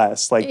Garden of the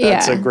West. Like,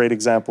 that's a great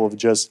example of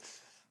just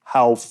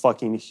how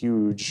fucking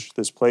huge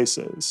this place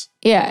is.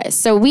 Yeah,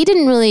 so we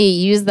didn't really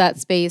use that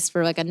space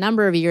for like a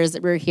number of years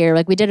that we were here.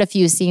 Like, we did a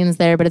few scenes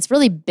there, but it's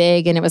really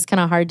big, and it was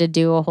kind of hard to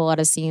do a whole lot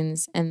of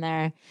scenes in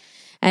there.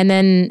 And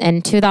then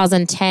in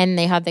 2010,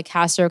 they had the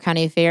Castro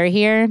County Fair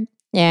here.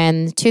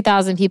 And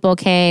 2,000 people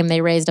came.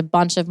 They raised a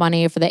bunch of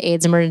money for the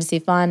AIDS Emergency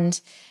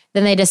Fund.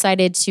 Then they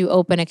decided to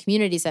open a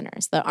community center.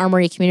 So the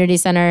Armory Community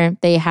Center,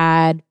 they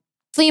had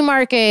flea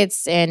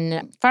markets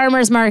and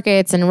farmers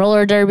markets and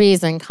roller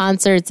derbies and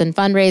concerts and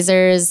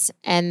fundraisers.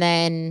 And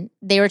then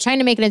they were trying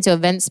to make it into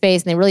event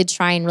space, and they were really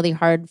trying really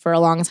hard for a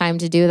long time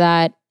to do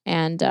that.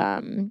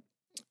 And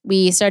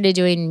we started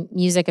doing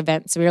music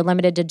events. We were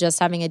limited to just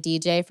having a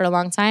DJ for a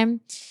long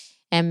time.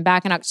 And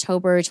back in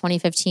October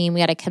 2015,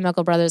 we had a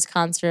Chemical Brothers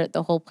concert.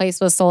 The whole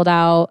place was sold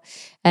out.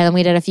 And then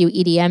we did a few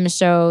EDM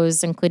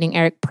shows, including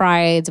Eric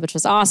Pride's, which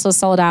was also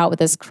sold out with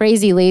this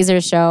crazy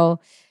laser show.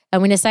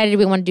 And we decided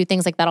we wanted to do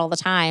things like that all the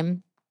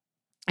time.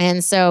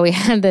 And so we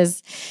had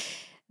this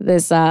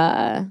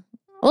a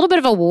little bit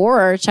of a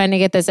war trying to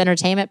get this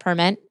entertainment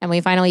permit. And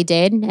we finally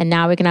did. And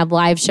now we can have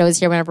live shows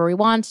here whenever we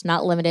want,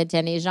 not limited to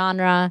any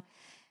genre.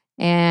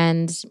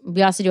 And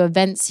we also do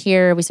events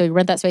here. So we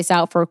rent that space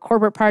out for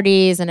corporate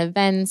parties and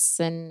events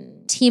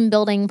and team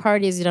building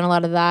parties. We've done a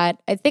lot of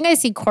that. I think I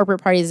see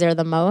corporate parties there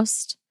the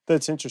most.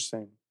 That's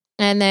interesting.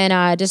 And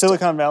then just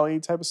Silicon Valley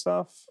type of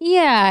stuff.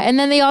 Yeah. And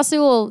then they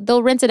also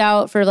they'll rent it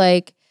out for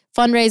like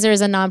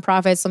fundraisers and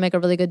nonprofits. They'll make a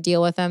really good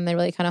deal with them. They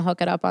really kind of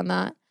hook it up on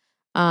that.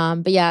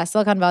 But yeah,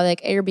 Silicon Valley,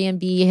 like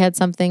Airbnb had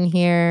something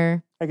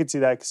here. I could see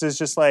that because it's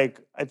just like,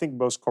 I think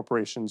most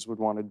corporations would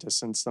want to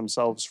distance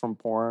themselves from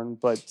porn,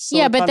 but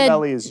Silicon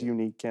Valley is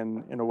unique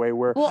in a way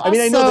where, I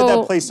know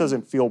that place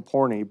doesn't feel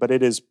porny, but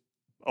it is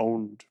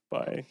owned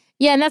by.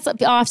 Yeah, and that's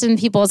often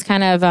people's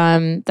kind of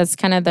that's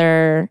kind of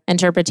their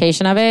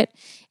interpretation of it.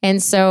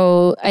 And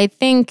so I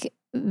think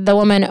the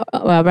woman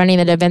running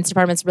the events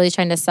department is really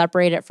trying to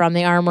separate it from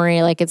the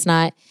Armory. Like it's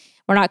not,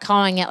 we're not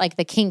calling it like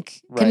the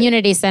Kink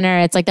Community Center.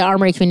 It's like the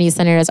Armory Community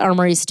Center is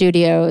Armory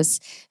Studios,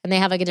 and they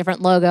have like a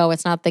different logo.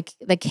 It's not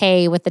the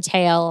K with the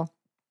tail.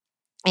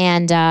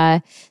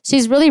 And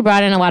she's really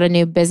brought in a lot of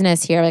new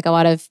business here. Like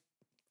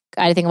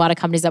I think a lot of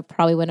companies that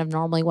probably wouldn't have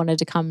normally wanted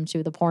to come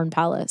to the Porn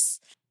Palace.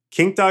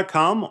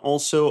 Kink.com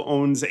also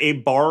owns a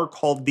bar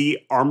called the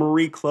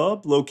Armory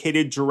Club,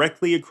 located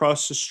directly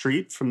across the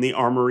street from the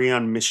Armory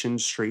on Mission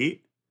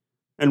Street.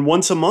 And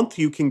once a month,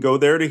 you can go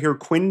there to hear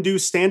Quinn do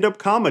stand-up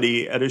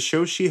comedy at a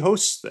show she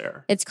hosts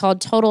there. It's called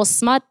Total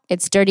Smut.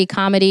 It's dirty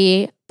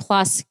comedy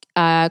plus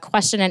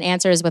question and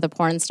answers with a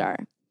porn star.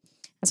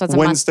 So it's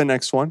When's the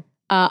next one?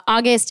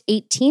 August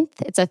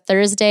 18th. It's a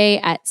Thursday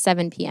at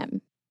 7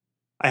 p.m.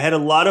 I had a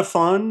lot of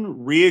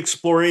fun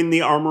re-exploring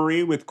the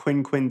Armory with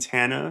Quinn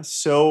Quintana,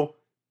 so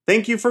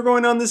thank you for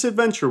going on this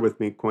adventure with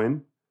me,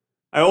 Quinn.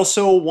 I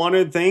also want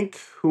to thank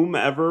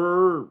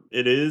whomever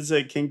it is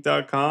at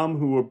kink.com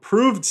who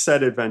approved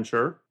said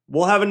adventure.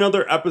 We'll have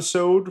another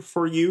episode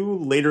for you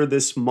later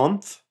this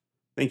month.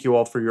 Thank you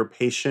all for your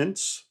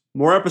patience.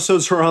 More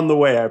episodes are on the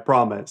way, I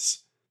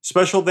promise.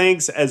 Special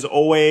thanks, as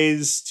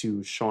always,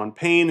 to Sean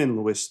Payne and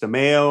Luis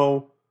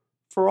DeMeo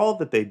for all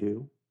that they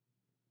do.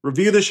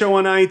 Review the show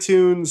on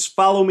iTunes.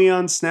 Follow me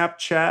on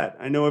Snapchat.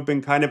 I know I've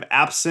been kind of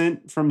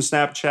absent from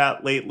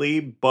Snapchat lately,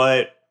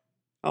 but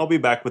I'll be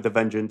back with a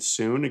vengeance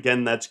soon.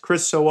 Again, that's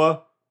Chris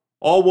Soa,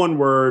 all one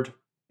word,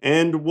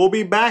 and we'll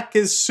be back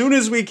as soon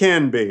as we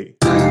can be.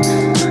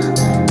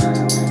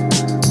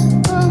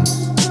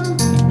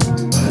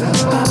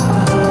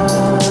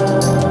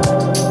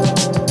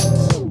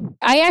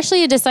 I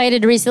actually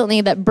decided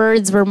recently that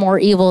birds were more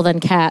evil than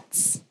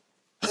cats.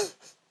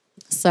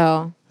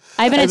 So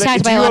I've been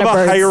attacked by a lot of birds. Do you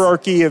have a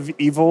hierarchy of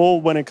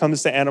evil when it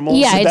comes to animals?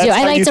 Yeah, I do.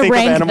 I like to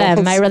rank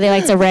them. I really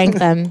like to rank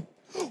them.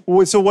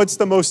 So what's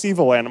the most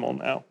evil animal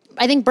now?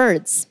 I think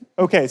birds.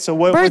 Okay, so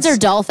birds are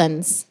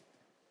dolphins.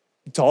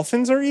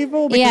 Dolphins are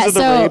evil because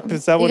of the rape?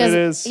 Is that what it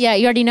is? Yeah,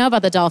 you already know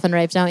about the dolphin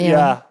rape, don't you?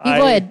 Yeah.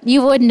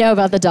 You would know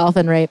about the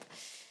dolphin rape.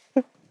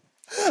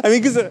 I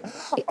mean, because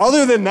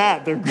other than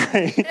that, they're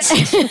great.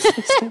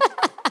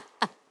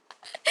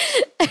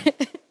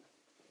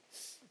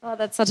 Oh,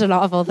 that's such an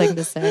awful thing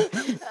to say.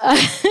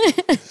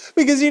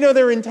 Because,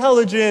 they're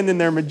intelligent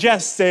and they're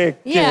majestic.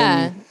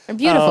 Yeah, they're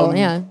beautiful,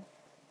 yeah.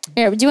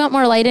 Here, do you want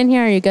more light in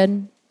here? Are you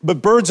good?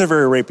 But birds are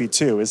very rapey,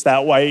 too. Is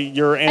that why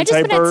you're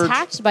anti-bird? I've just been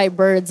attacked by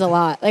birds a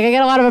lot. Like, I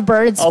get a lot of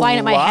birds flying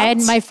at my head.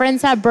 My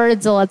friends have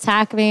birds that'll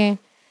attack me.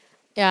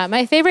 Yeah,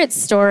 my favorite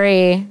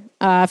story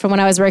from when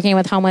I was working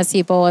with homeless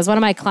people was one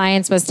of my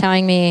clients was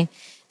telling me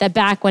that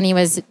back when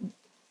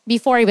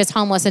before he was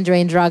homeless and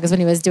doing drugs, when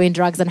he was doing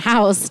drugs in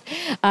house,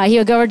 he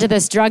would go over to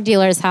this drug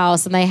dealer's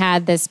house and they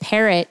had this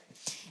parrot.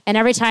 And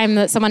every time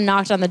that someone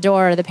knocked on the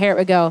door, the parrot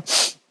would go,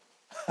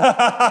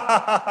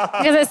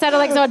 because it sounded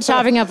like someone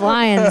chopping up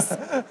lions.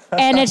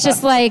 And it's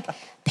just like,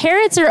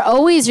 parrots are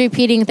always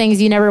repeating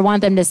things you never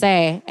want them to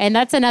say. And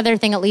that's another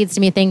thing that leads to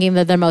me thinking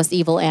that they're the most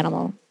evil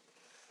animal.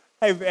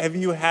 Have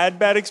you had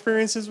bad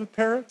experiences with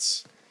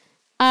parrots?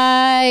 Yeah,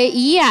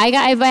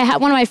 I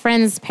had one of my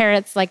friends'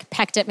 parrots like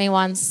pecked at me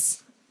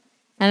once.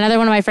 Another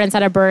one of my friends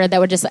had a bird that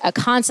would just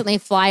constantly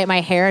fly at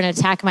my hair and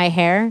attack my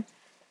hair.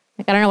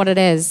 Like, I don't know what it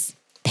is.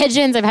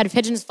 Pigeons, I've had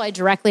pigeons fly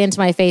directly into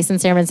my face in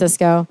San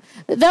Francisco.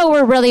 Though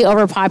we're really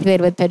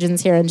overpopulated with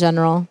pigeons here in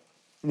general.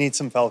 Need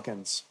some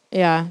falcons.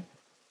 Yeah.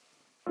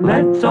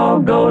 Let's all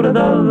go to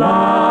the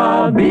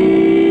lobby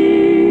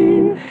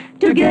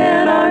to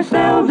get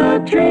ourselves a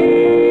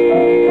treat.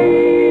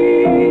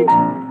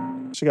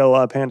 She got a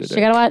lot of panda dick.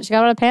 She got a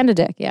lot of panda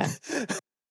dick, yeah.